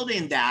we're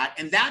building that,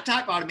 and that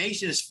type of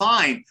automation is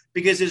fine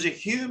because there's a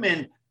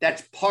human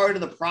that's part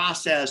of the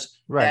process,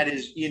 right,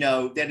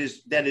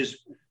 that is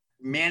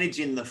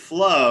managing the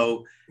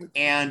flow.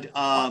 And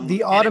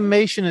the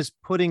automation is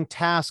putting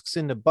tasks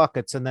into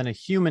buckets, and then a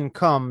human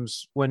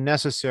comes when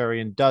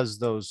necessary and does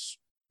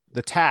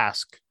the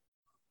task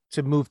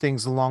to move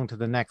things along to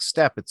the next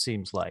step, it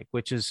seems like,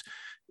 which is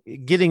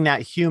getting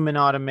that human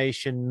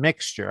automation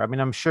mixture. I mean,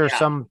 I'm sure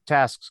some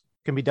tasks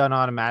can be done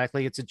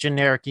automatically. It's a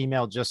generic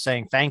email just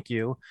saying thank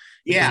you.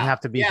 It doesn't have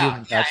to be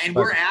human touch, and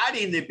we're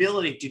adding the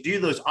ability to do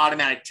those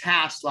automatic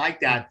tasks like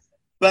that.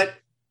 But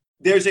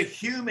there's a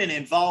human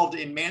involved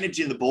in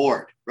managing the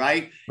board,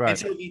 right? And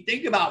so if you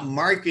think about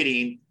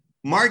marketing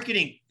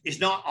is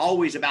not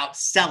always about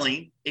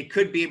selling. It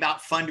could be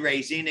about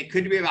fundraising. It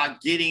could be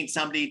about getting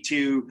somebody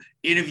to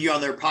interview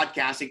on their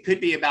podcast. It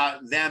could be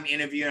about them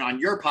interviewing on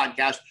your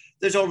podcast.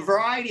 There's a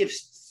variety of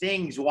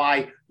things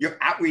why you're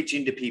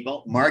outreaching to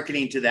people,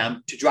 marketing to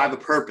them to drive a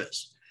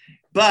purpose.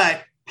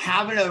 But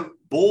having a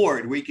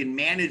board where you can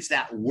manage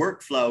that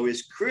workflow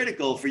is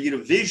critical for you to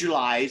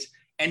visualize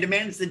and to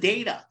manage the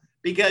data.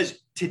 Because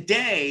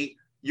today,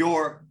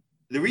 the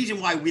reason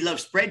why we love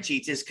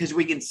spreadsheets is because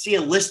we can see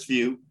a list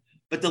view,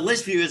 but the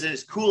list view isn't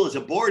as cool as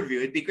a board view.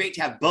 It'd be great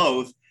to have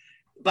both.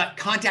 But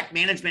contact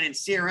management and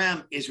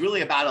CRM is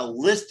really about a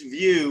list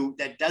view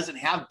that doesn't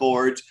have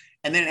boards.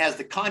 And then it has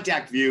the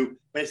contact view,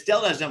 but it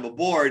still doesn't have a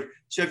board.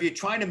 So if you're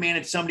trying to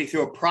manage somebody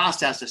through a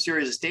process, a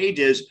series of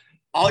stages,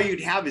 all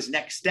you'd have is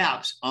next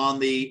steps on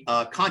the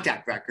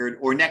contact record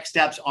or next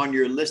steps on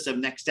your list of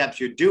next steps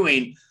you're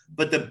doing.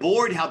 But the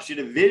board helps you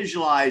to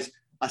visualize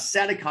a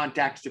set of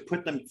contacts to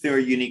put them through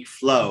a unique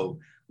flow,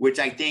 which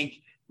I think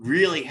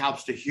really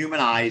helps to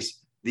humanize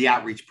the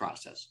outreach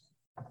process.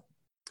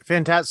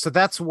 Fantastic. So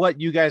that's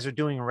what you guys are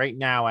doing right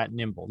now at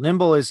Nimble.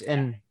 Nimble is,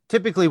 and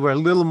typically we're a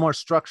little more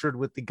structured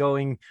with the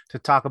going to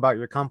talk about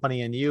your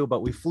company and you,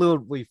 but we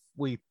flowed.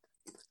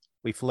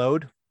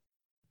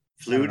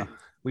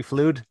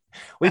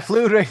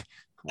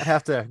 I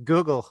have to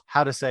Google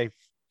how to say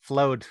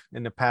flowed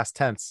in the past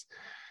tense.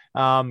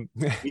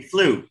 We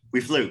flew.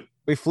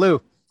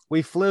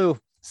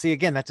 See,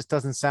 again, that just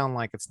doesn't sound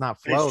like it's not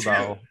flow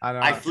though.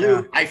 I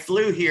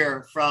flew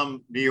here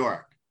from New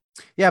York.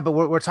 Yeah, but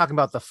we're talking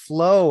about the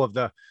flow of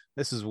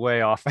this is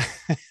way off.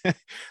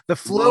 The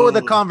flow of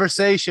the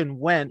conversation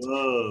went.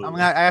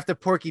 I have to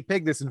Porky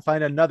Pig this and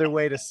find another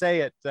way to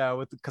say it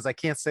because I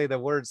can't say the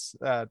words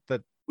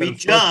we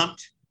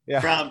jumped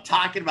from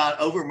talking about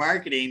over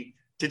marketing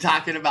to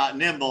talking about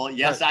Nimble.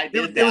 Yes, I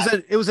did.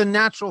 It was a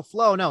natural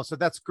flow. No, so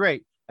that's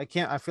great.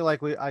 I feel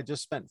like I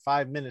just spent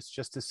 5 minutes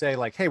just to say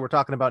like, hey, we're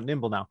talking about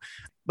Nimble now.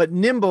 But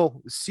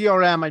Nimble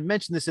CRM, I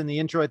mentioned this in the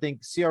intro, I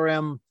think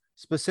CRM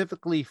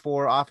specifically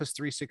for Office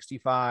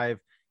 365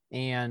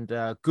 and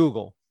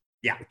Google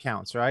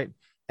accounts, right?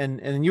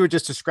 And you were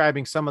just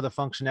describing some of the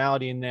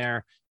functionality in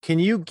there. Can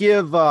you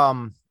give,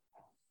 I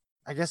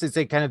guess I'd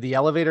say kind of the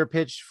elevator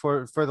pitch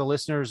for the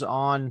listeners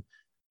on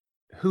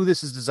who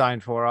this is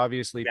designed for?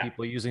 Obviously,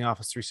 people using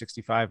Office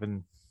 365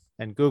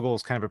 and Google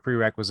is kind of a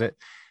prerequisite.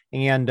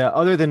 And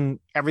other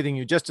than everything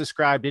you just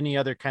described, any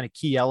other kind of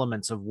key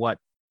elements of what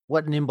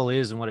Nimble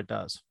is and what it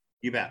does?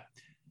 You bet.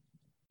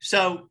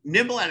 So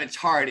Nimble at its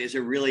heart is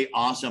a really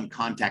awesome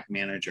contact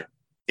manager.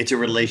 It's a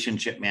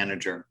relationship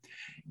manager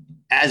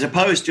as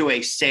opposed to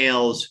a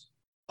sales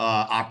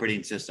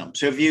operating system.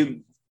 So if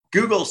you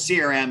Google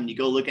CRM, you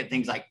go look at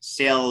things like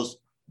Salesforce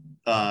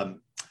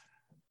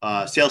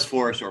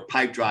or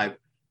Pipedrive,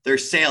 they're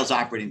sales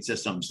operating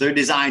systems. They're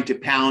designed to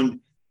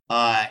pound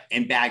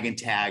and bag and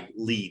tag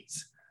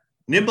leads.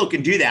 Nimble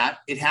can do that.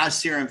 It has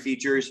CRM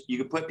features. You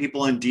can put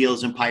people in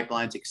deals and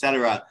pipelines, et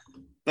cetera.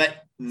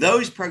 But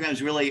those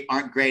programs really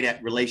aren't great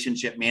at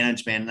relationship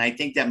management. And I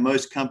think that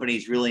most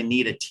companies really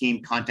need a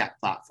team contact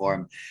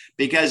platform,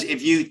 because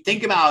if you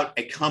think about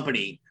a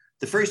company,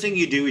 the first thing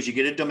you do is you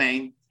get a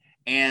domain,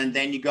 and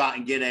then you go out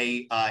and get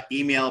a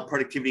email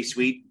productivity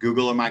suite,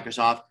 Google or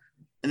Microsoft.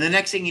 And the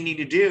next thing you need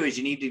to do is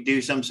you need to do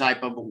some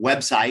type of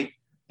website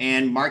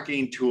and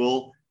marketing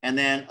tool, and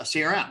then a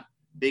CRM,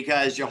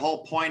 because your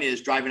whole point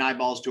is driving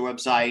eyeballs to a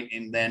website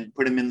and then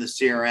put them in the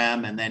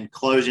CRM and then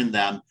closing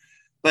them.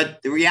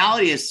 But the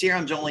reality is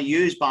CRM is only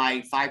used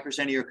by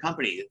 5% of your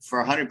company. For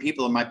 100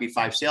 people, it might be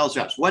 5 sales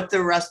reps. What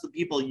the rest of the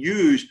people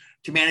use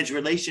to manage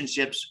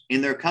relationships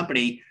in their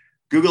company,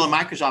 Google and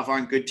Microsoft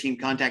aren't good team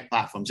contact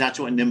platforms.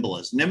 That's what Nimble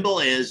is. Nimble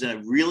is a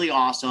really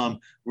awesome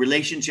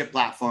relationship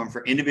platform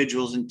for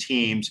individuals and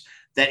teams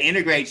that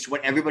integrates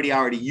what everybody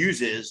already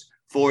uses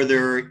for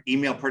their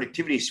email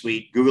productivity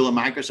suite, Google and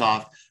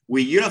Microsoft.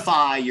 We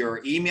unify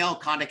your email,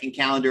 contact, and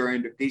calendar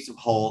into a piece of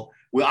whole.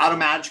 We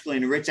automatically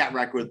enrich that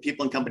record with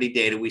people and company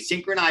data. We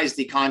synchronize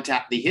the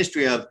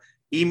history of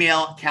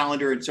email,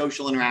 calendar, and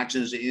social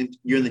interactions that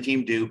you and the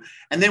team do.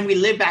 And then we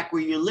live back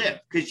where you live,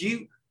 because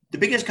the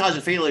biggest cause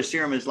of failure of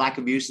CRM is lack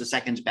of use. The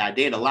second is bad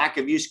data. Lack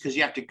of use because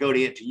you have to go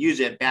to it to use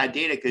it. Bad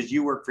data because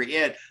you work for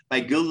it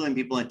by Googling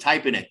people and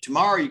typing it.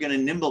 Tomorrow, you're going to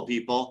Nimble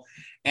people.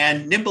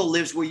 And Nimble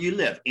lives where you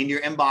live, in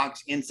your inbox,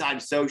 inside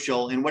of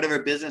social, and whatever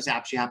business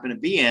apps you happen to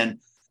be in,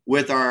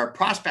 with our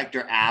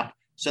Prospector app,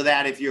 so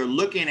that if you're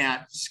looking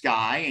at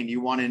Sky and you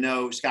want to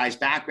know Sky's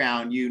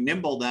background, you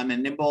Nimble them,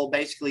 and Nimble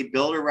basically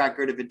build a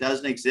record if it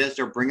doesn't exist,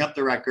 or bring up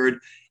the record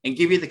and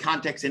give you the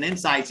context and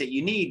insights that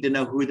you need to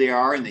know who they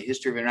are and the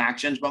history of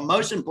interactions. But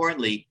most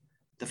importantly,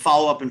 to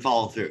follow up and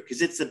follow through,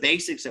 because it's the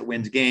basics that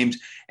wins games.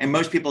 And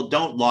most people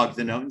don't log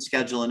the note and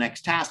schedule the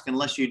next task.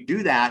 Unless you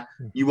do that,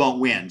 you won't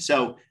win.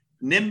 So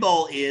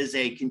Nimble is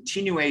a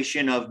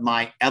continuation of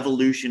my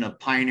evolution of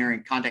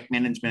pioneering contact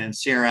management and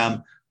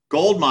CRM.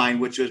 Goldmine,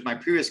 which was my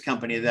previous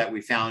company that we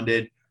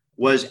founded,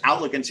 was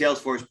Outlook and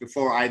Salesforce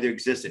before either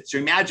existed. So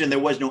imagine there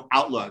was no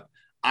Outlook.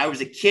 I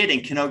was a kid in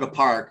Canoga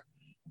Park,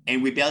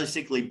 and we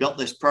basically built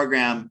this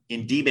program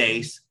in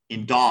DBase,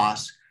 in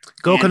DOS.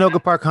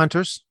 Canoga Park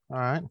Hunters. All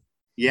right.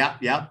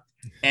 Yeah.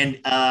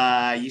 And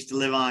I used to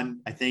live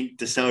on, I think,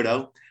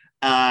 DeSoto.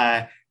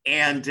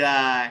 And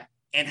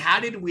how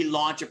did we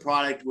launch a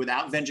product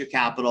without venture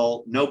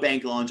capital, no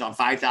bank loans, on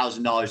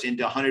 $5,000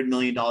 into $100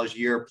 million a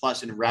year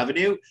plus in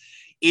revenue?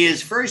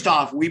 Is first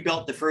off, we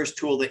built the first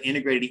tool that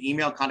integrated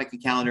email, contact,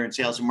 and calendar, and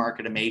sales and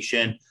market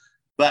automation.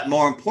 But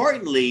more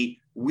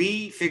importantly,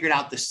 we figured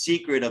out the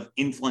secret of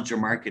influencer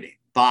marketing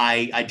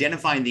by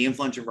identifying the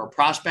influencer of our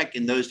prospect.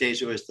 In those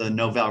days, it was the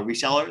Novell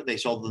reseller. They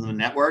sold them the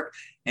network.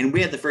 And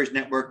we had the first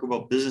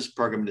networkable business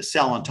program to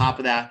sell on top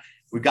of that.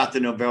 We got the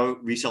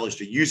Novell resellers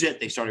to use it.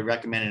 They started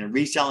recommending and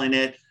reselling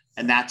it.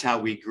 And that's how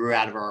we grew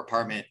out of our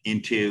apartment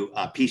into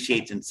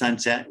PC8 and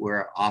Sunset, where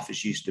our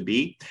office used to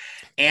be.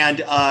 And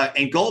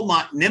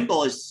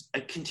Nimble is a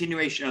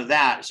continuation of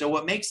that. So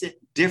what makes it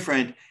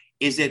different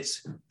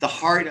is the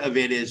heart of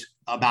it is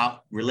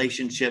about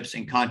relationships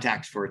and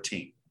contacts for a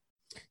team.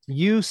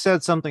 You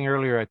said something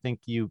earlier. I think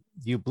you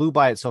blew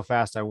by it so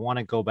fast. I want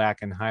to go back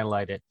and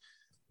highlight it.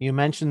 You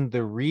mentioned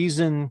the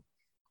reason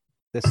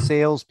the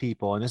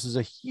salespeople, and this is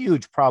a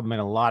huge problem in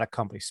a lot of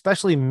companies,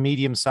 especially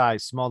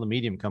medium-sized, small to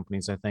medium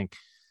companies. I think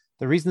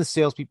the reason the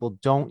salespeople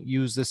don't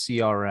use the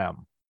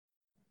CRM.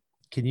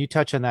 Can you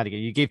touch on that again?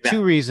 You gave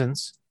two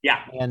reasons. Yeah.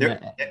 And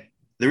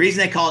the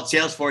reason they call it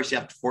Salesforce, you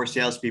have to force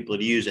salespeople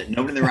to use it.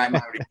 Nobody in the right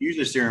mind would use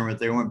a CRM if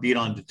they weren't beat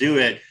on to do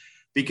it,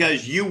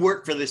 because you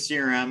work for the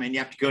CRM and you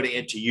have to go to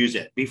it to use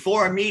it.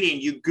 Before a meeting,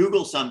 you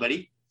Google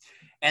somebody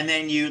and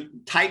then you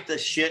type the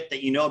shit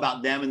that you know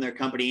about them and their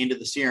company into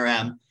the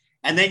CRM.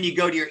 And then you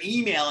go to your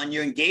email and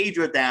you engage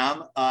with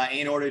them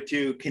in order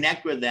to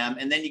connect with them.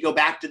 And then you go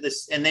back to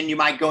this, and then you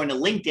might go into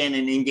LinkedIn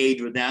and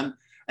engage with them.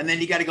 And then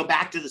you got to go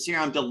back to the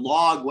CRM to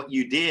log what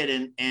you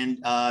did and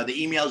the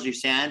emails you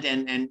sent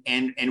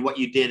and what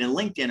you did in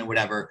LinkedIn or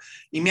whatever.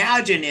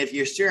 Imagine if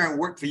your CRM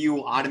worked for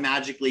you,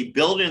 automatically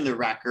building the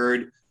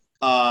record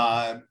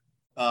from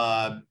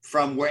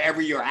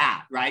wherever you're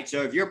at, right?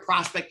 So if you're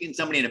prospecting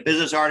somebody in a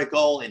business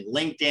article, in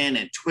LinkedIn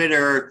and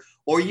Twitter,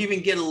 or you even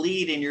get a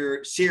lead in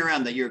your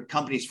CRM that your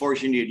company's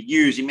forcing you to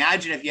use.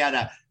 Imagine if you had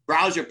a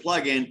browser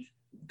plugin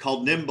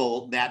called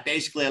Nimble that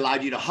basically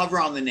allowed you to hover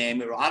on the name.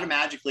 It will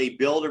automatically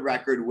build a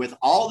record with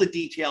all the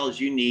details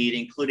you need,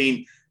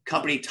 including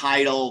company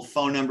title,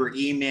 phone number,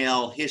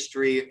 email,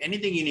 history,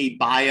 anything you need,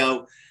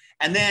 bio,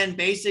 and then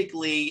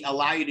basically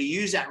allow you to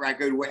use that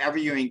record wherever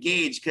you're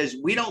engaged, because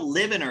we don't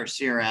live in our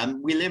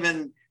CRM. We live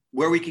in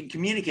where we can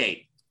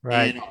communicate.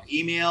 Right. In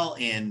email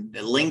and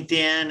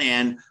LinkedIn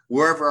and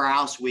wherever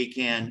else we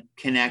can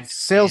connect.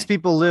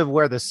 Salespeople live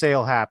where the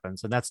sale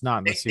happens, and that's not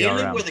in the CRM. They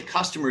live where the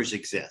customers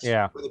exist,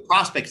 where the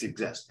prospects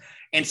exist.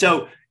 And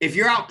so if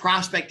you're out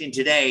prospecting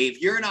today,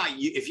 if you're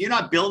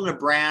not building a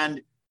brand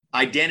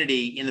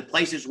identity in the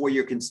places where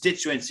your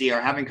constituency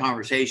are having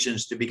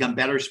conversations to become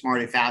better,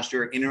 smarter,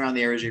 faster in and around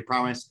the areas of your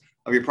promise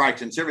of your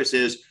products and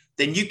services,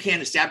 then you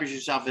can't establish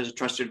yourself as a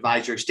trusted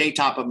advisor, stay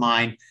top of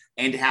mind,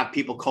 and to have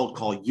people cold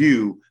call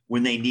you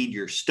when they need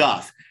your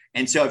stuff.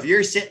 And so if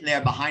you're sitting there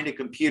behind a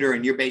computer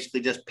and you're basically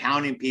just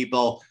pounding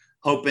people,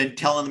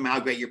 telling them how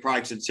great your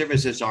products and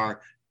services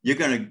are, you're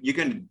gonna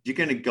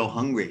go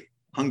hungry,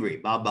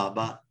 blah, blah,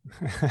 blah.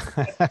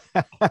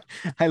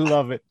 I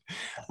love it.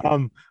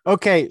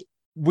 Okay.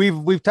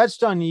 We've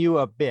touched on you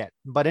a bit,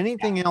 but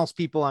anything else,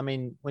 people? I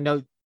mean, we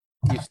know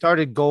you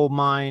started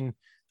Goldmine.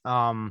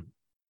 I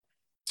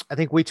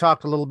think we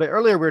talked a little bit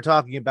earlier. We were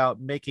talking about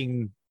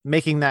making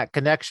that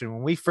connection.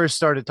 When we first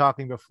started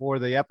talking before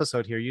the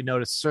episode here, you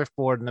noticed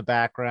surfboard in the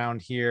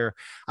background here.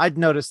 I'd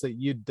noticed that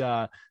you'd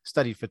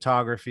studied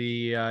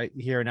photography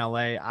here in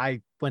LA.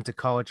 I went to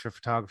college for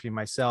photography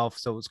myself.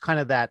 So it was kind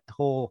of that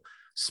whole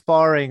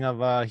sparring of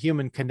a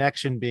human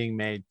connection being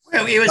made.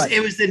 Well,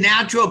 it was the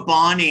natural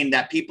bonding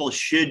that people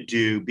should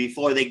do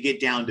before they get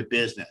down to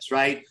business,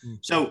 right? Mm-hmm.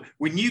 So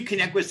when you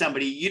connect with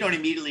somebody, you don't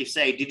immediately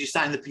say, "Did you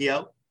sign the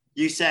PO?"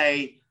 You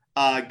say,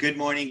 good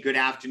morning, good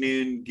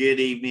afternoon, good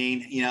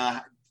evening,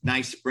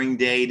 nice spring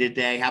day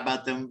today. How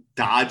about them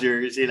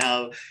Dodgers?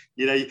 You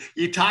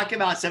talk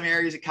about some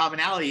areas of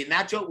commonality, and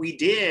that's what we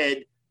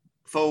did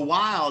for a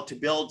while to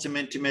build some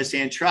intimacy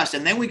and trust.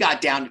 And then we got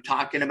down to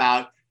talking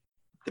about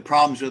the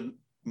problems with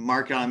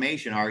market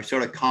automation, our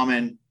sort of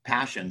common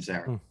passions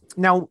there.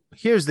 Now,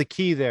 here's the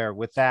key there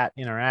with that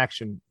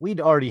interaction.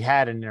 We'd already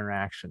had an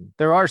interaction.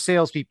 There are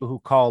salespeople who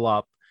call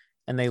up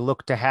and they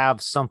look to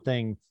have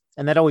something,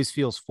 and that always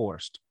feels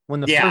forced. When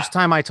the first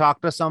time I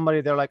talk to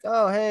somebody, they're like,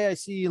 "Oh, hey, I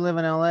see you live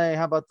in LA.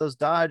 How about those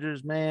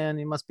Dodgers, man?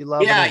 You must be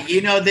loving it."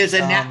 Yeah,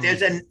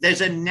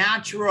 there's a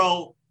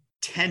natural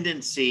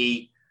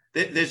tendency.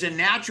 There's a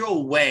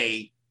natural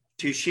way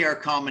to share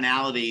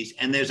commonalities,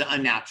 and there's an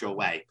unnatural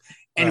way.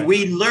 And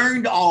we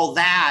learned all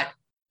that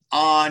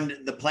on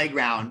the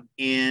playground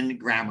in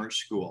grammar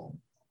school,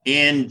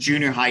 in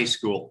junior high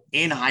school,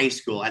 in high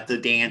school, at the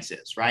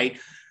dances, right?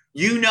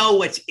 You know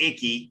what's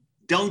icky.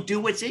 Don't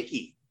do what's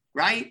icky,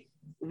 right?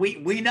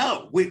 We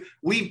know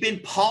we've been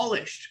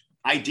polished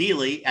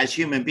ideally as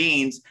human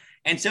beings.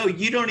 And so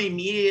you don't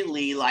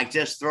immediately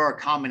just throw a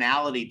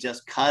commonality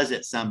just cause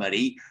at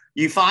somebody.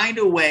 You find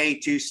a way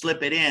to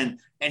slip it in.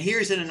 And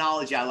here's an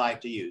analogy I like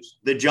to use: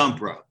 the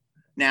jump rope.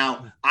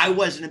 Now, I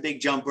wasn't a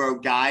big jump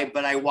rope guy,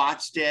 but I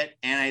watched it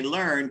and I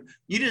learned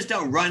you just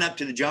don't run up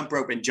to the jump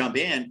rope and jump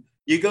in.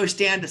 You go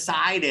stand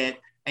beside it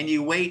and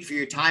you wait for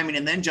your timing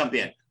and then jump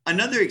in.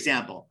 Another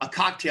example, a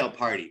cocktail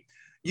party.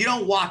 You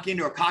don't walk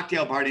into a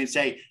cocktail party and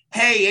say,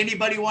 "Hey,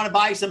 anybody want to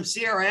buy some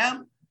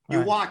CRM?"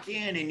 You walk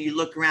in and you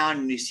look around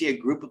and you see a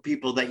group of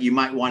people that you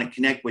might want to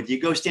connect with. You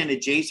go stand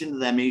adjacent to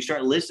them and you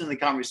start listening to the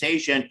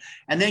conversation.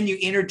 And then you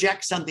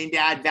interject something to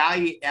add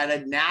value at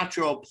a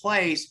natural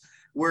place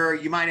where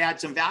you might add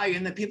some value.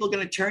 And then people are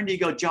going to turn to you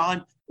and go,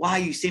 "John, wow,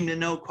 you seem to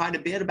know quite a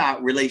bit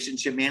about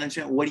relationship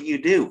management. What do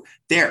you do?"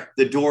 There,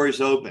 the door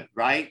is open,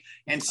 right?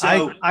 And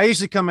so I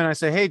usually come in and I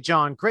say, "Hey,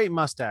 John, great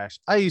mustache.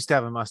 I used to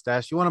have a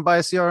mustache. You want to buy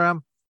a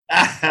CRM?"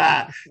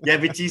 Yeah,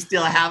 but you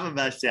still have a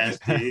mustache,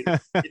 dude.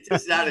 It's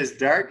just not as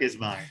dark as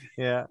mine.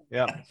 Yeah,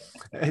 yeah.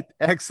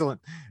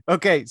 Excellent.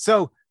 Okay,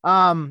 so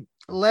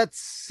let's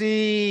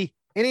see.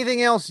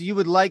 Anything else you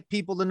would like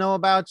people to know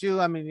about you?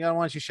 I mean, I don't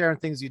want you sharing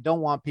things you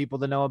don't want people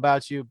to know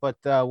about you, but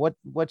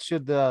what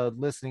should the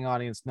listening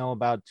audience know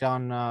about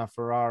John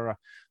Ferrara?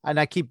 And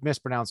I keep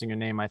mispronouncing your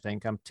name. I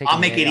think I'm taking. I'll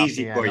make it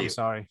easy for you. I'm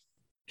sorry.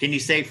 Can you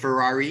say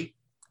Ferrari?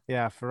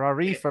 Yeah,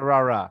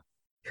 Ferrara.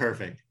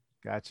 Perfect.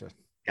 Gotcha.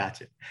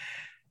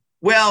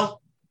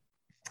 Well,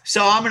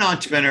 so I'm an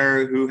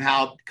entrepreneur who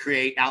helped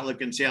create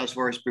Outlook and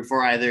Salesforce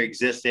before either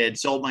existed.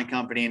 Sold my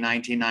company in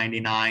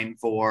 1999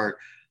 for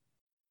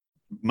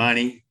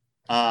money.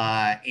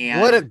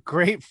 And what a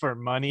great for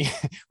money.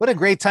 What a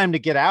great time to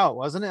get out,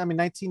 wasn't it? I mean,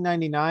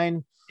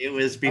 1999. It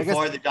was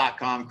before the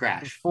dot-com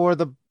crash. Before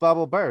the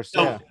bubble burst.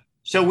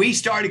 So we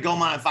started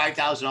Goldmont at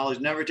 $5,000,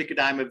 never took a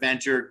dime of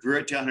venture, grew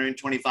it to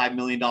 $125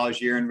 million a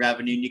year in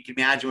revenue. And you can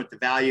imagine what the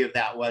value of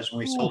that was when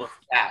we sold it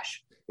for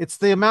cash. It's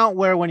the amount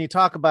where when you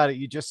talk about it,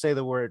 you just say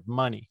the word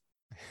money.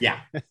 Yeah.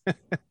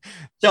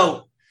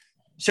 So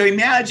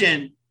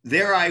imagine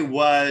there I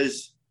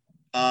was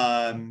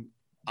 40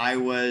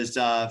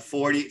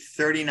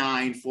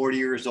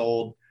 years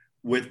old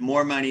with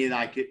more money than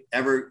I could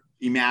ever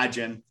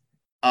imagine.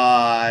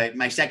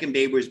 My second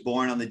baby was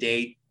born on the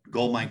date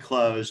Goldmine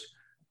closed.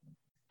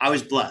 I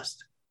was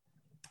blessed.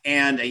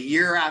 And a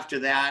year after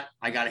that,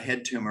 I got a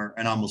head tumor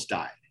and almost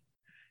died.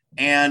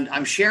 And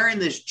I'm sharing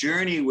this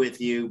journey with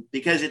you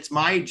because it's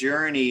my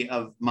journey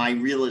of my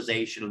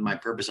realization of my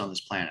purpose on this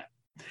planet.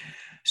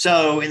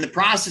 So in the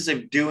process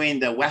of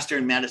doing the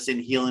Western medicine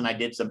healing, I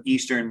did some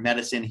Eastern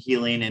medicine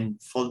healing and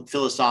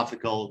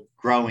philosophical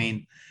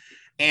growing.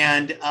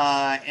 And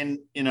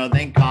you know,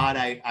 thank God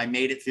I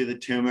made it through the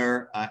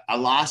tumor. I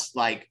lost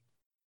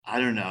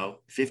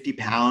 50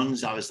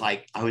 pounds. I was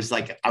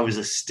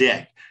a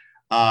stick.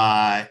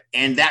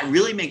 And that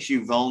really makes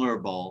you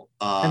vulnerable.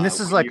 And this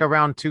is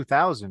around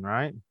 2000,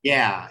 right?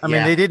 Yeah. I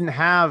mean, they didn't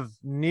have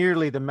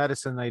nearly the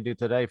medicine they do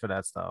today for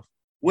that stuff.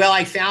 Well,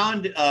 I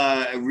found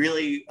a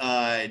really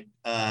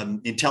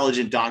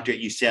intelligent doctor at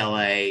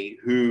UCLA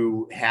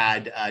who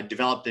had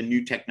developed a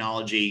new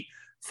technology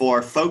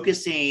for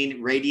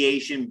focusing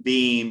radiation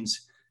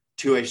beams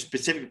to a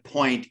specific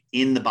point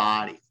in the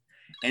body.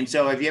 And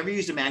so have you ever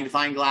used a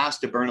magnifying glass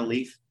to burn a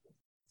leaf?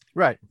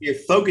 Right. You're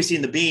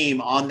focusing the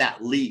beam on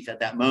that leaf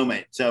at that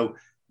moment. So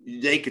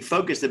they could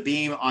focus the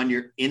beam on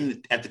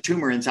at the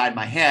tumor inside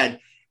my head,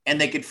 and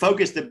they could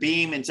focus the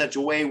beam in such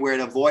a way where it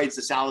avoids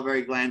the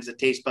salivary glands, the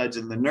taste buds,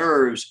 and the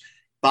nerves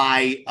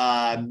by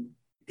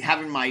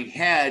having my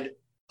head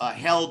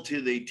held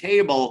to the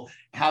table,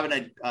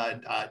 having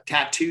a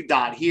tattoo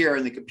dot here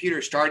and the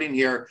computer starting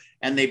here.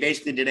 And they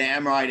basically did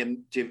an MRI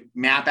to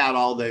map out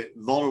all the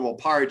vulnerable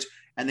parts.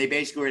 And they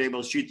basically were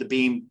able to shoot the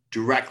beam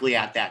directly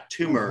at that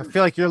tumor. I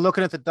feel like you're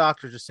looking at the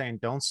doctor just saying,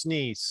 don't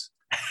sneeze.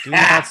 Do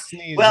not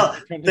sneeze. Well,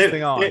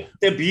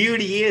 the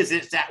beauty is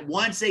that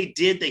once they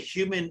did the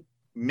human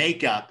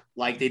makeup,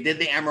 like they did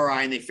the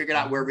MRI and they figured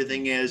out where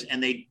everything is,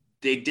 and they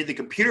did the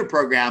computer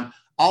program,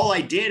 all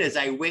I did is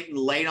I went and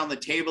laid on the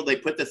table. They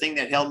put the thing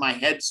that held my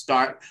head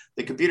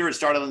the computer would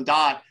start on the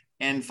dot.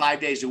 And 5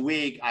 days a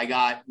week, I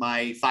got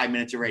my 5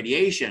 minutes of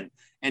radiation.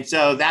 And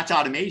so that's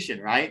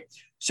automation, right?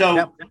 So,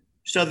 yep.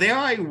 So there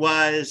I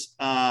was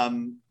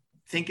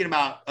thinking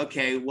about,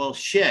 okay, well,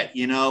 shit,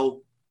 you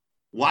know,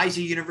 why is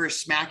the universe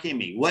smacking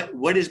me?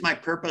 What is my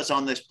purpose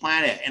on this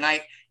planet? And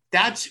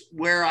that's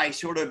where I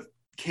sort of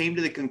came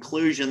to the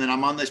conclusion that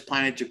I'm on this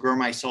planet to grow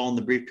my soul in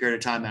the brief period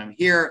of time that I'm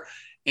here.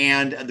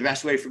 And the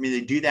best way for me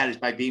to do that is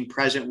by being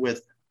present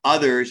with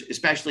others,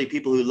 especially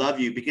people who love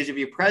you. Because if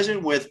you're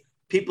present with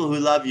people who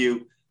love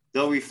you,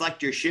 they'll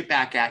reflect your shit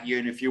back at you.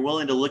 And if you're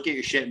willing to look at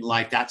your shit in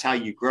life, that's how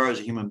you grow as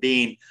a human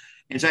being.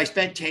 And so I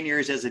spent 10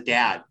 years as a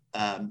dad,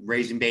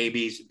 raising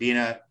babies, being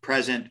a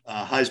present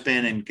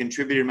husband, and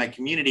contributed to my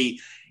community.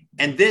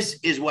 And this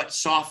is what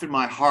softened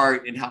my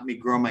heart and helped me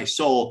grow my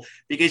soul.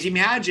 Because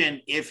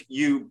imagine if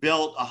you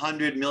built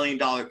 $100 million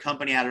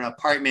company out of an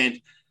apartment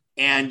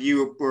and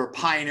you were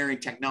pioneering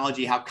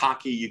technology, how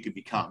cocky you could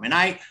become. And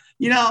I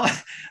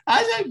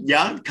was a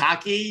young,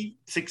 cocky,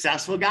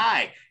 successful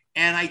guy.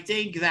 And I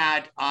think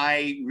that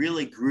I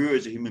really grew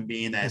as a human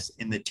being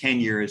in the 10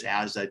 years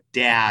as a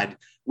dad,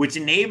 which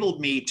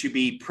enabled me to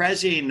be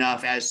present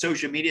enough as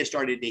social media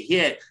started to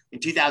hit in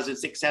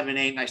 2006, 7,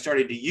 8, and I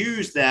started to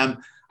use them.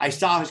 I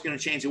saw it was going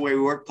to change the way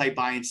we work, play,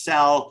 buy, and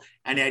sell.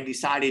 And I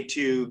decided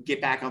to get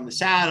back on the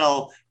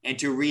saddle and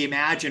to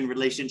reimagine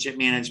relationship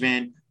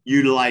management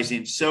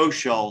utilizing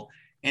social.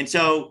 And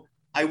so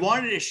I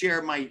wanted to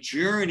share my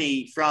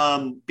journey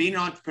from being an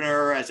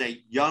entrepreneur as a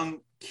young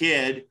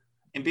kid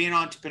and being an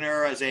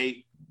entrepreneur as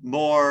a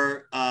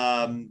more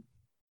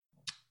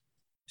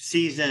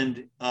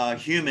seasoned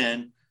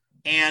human,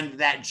 and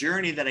that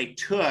journey that I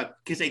took,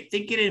 because I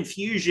think it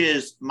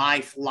infuses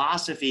my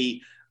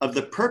philosophy of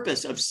the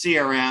purpose of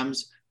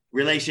CRMs,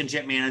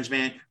 relationship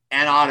management,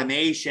 and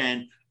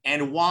automation,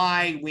 and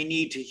why we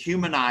need to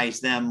humanize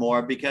them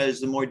more,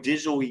 because the more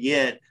digital we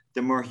get,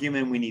 the more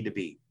human we need to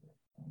be.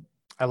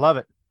 I love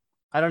it.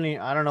 I don't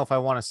know if I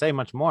want to say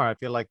much more. I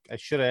feel like I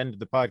should have ended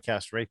the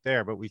podcast right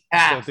there, but we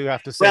still do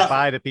have to say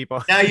bye to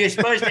people. Now you're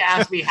supposed to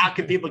ask me, how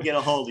can people get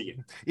a hold of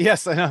you?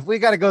 Yes, I know. We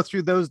got to go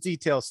through those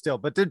details still,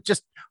 but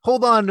just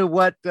hold on to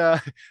what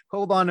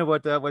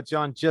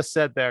John just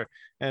said there,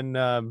 and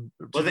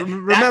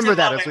remember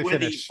that as we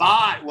finish. The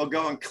bot will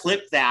go and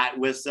clip that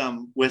with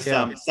some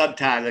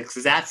subtitles,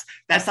 because that's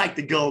like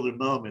the golden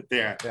moment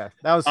there. Yeah,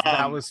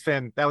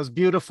 that was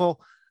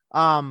beautiful.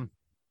 All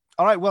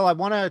right, well, I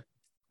want to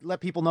let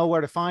people know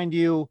where to find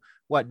you.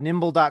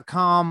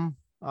 Nimble.com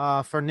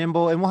for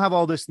Nimble, and we'll have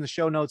all this in the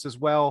show notes as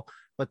well.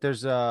 But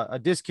there's a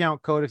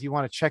discount code if you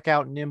want to check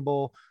out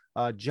Nimble,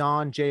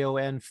 John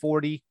Jon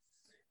 40.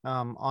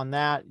 On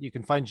that, you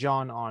can find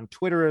John on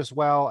Twitter as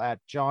well at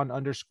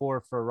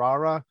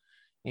John_Ferrara,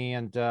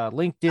 and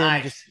LinkedIn.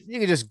 Nice. You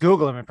can just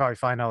Google him and probably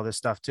find all this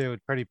stuff too,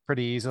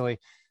 pretty easily.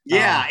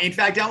 Yeah. In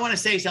fact, I want to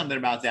say something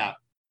about that.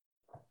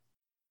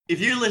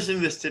 If you're listening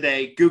to this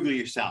today, Google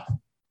yourself,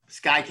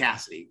 Sky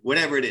Cassidy,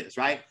 whatever it is,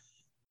 right?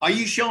 Are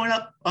you showing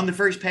up on the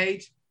first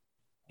page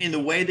in the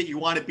way that you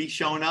want to be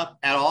showing up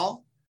at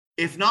all?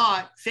 If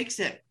not, fix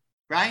it,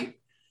 right?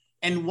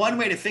 And one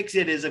way to fix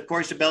it is, of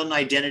course, to build an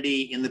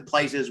identity in the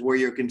places where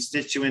your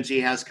constituency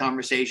has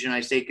conversation. I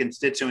say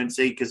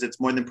constituency because it's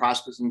more than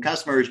prospects and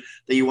customers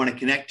that you want to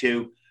connect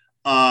to.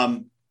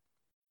 And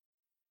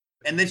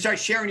then start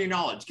sharing your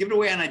knowledge, give it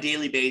away on a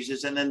daily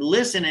basis, and then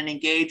listen and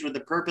engage with the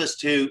purpose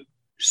to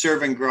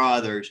serve and grow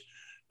others.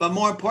 But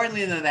more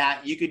importantly than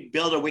that, you could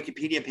build a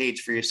Wikipedia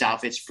page for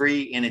yourself. It's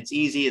free and it's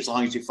easy as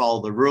long as you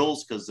follow the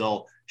rules, because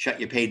they'll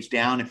shut your page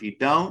down if you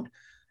don't.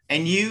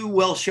 And you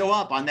will show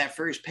up on that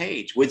first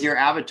page with your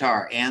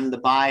avatar and the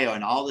bio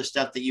and all the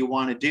stuff that you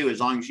want to do, as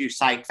long as you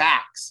cite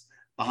facts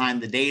behind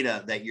the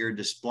data that you're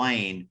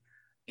displaying.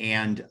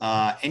 And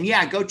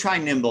yeah, go try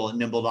Nimble at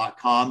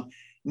nimble.com.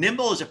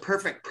 Nimble is a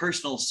perfect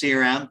personal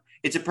CRM.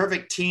 It's a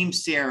perfect team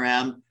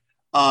CRM.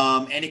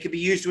 And it can be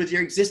used with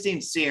your existing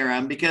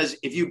CRM, because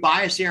if you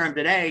buy a CRM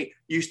today,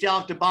 you still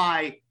have to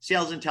buy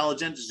Sales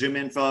Intelligence,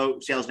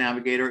 ZoomInfo, Sales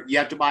Navigator. You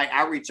have to buy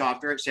Outreach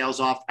software,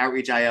 SalesOft,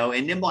 Outreach.io,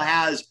 and Nimble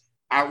has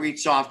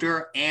Outreach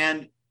software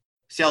and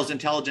Sales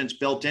Intelligence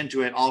built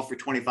into it, all for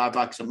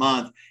 $25 a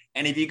month.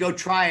 And if you go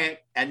try it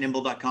at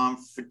nimble.com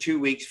for 2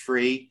 weeks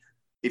free,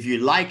 if you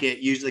like it,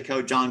 use the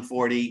code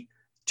John40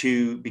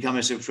 to become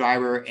a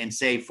subscriber and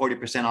save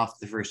 40% off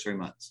the first 3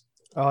 months.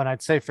 Oh, and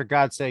I'd say, for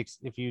God's sakes,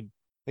 if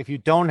you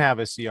don't have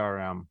a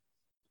CRM,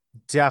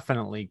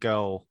 definitely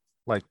go.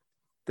 Like,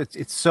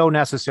 it's so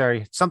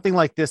necessary. Something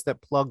like this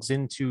that plugs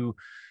into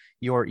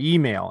your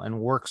email and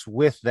works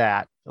with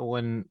that.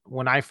 When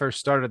I first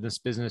started this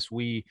business,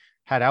 we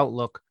had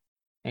Outlook.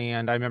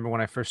 And I remember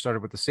when I first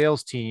started with the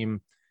sales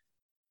team,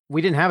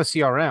 we didn't have a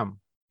CRM,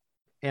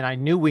 and I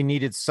knew we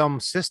needed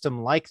some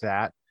system like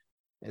that.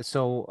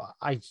 So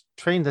I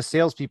trained the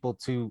salespeople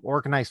to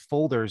organize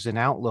folders in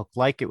Outlook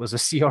like it was a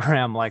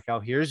CRM. Like, oh,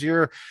 here's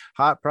your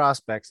hot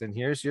prospects, and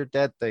here's your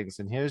dead things,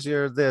 and here's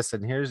your this,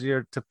 and here's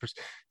your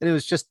and it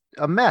was just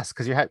a mess,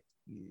 because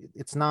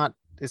it's not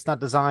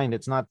designed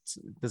to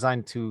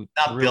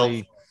not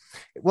really built.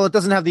 Well, it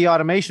doesn't have the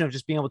automation of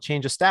just being able to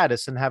change a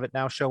status and have it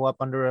now show up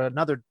under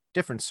another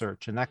different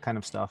search and that kind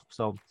of stuff.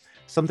 So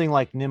something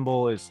like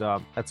Nimble is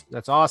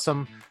that's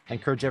awesome. I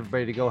encourage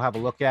everybody to go have a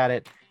look at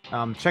it.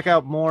 Check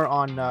out more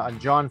on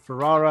John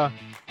Ferrara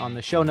on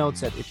the show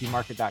notes at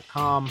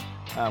ifyoumarket.com.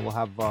 We'll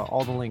have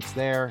all the links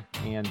there.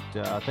 And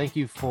thank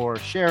you for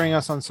sharing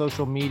us on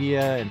social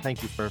media, and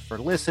thank you for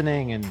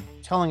listening and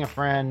telling a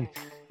friend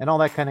and all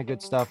that kind of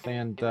good stuff.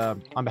 And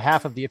on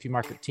behalf of the If You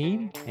Market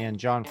team and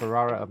John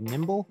Ferrara of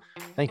Nimble,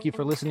 thank you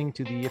for listening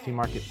to the If You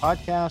Market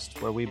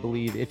podcast, where we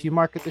believe if you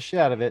market the shit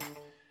out of it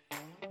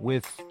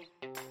with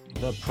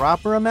the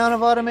proper amount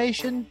of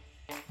automation,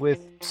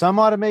 with some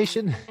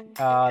automation,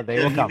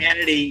 they will come.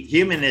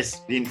 Humanness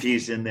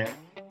infused in there.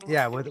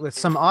 Yeah, with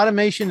some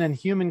automation and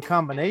human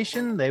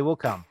combination, they will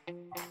come.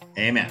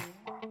 Amen.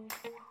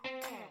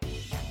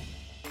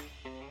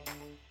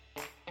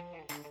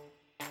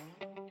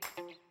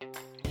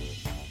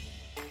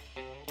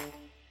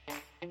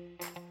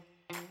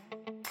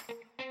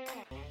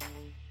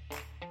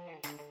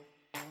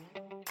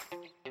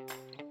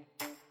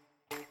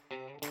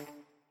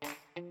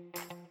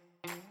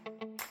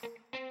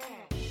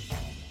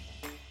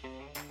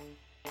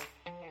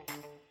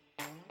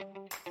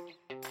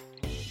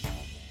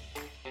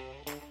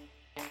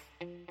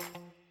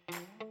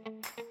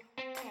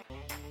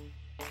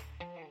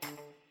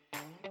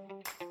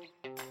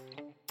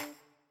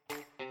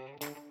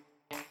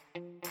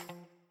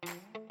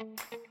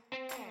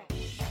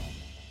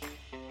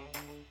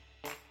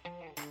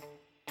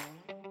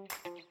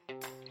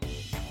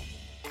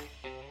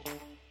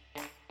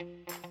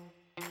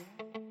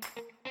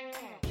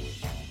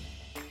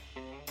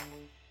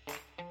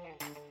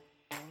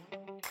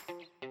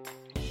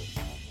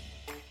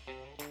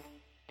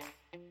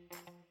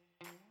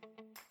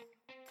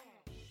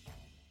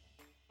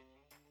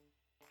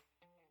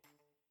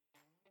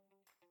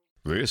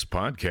 This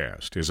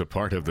podcast is a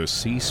part of the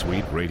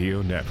C-Suite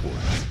Radio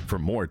Network. For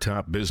more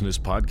top business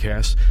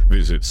podcasts,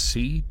 visit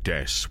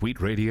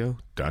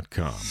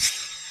c-suiteradio.com.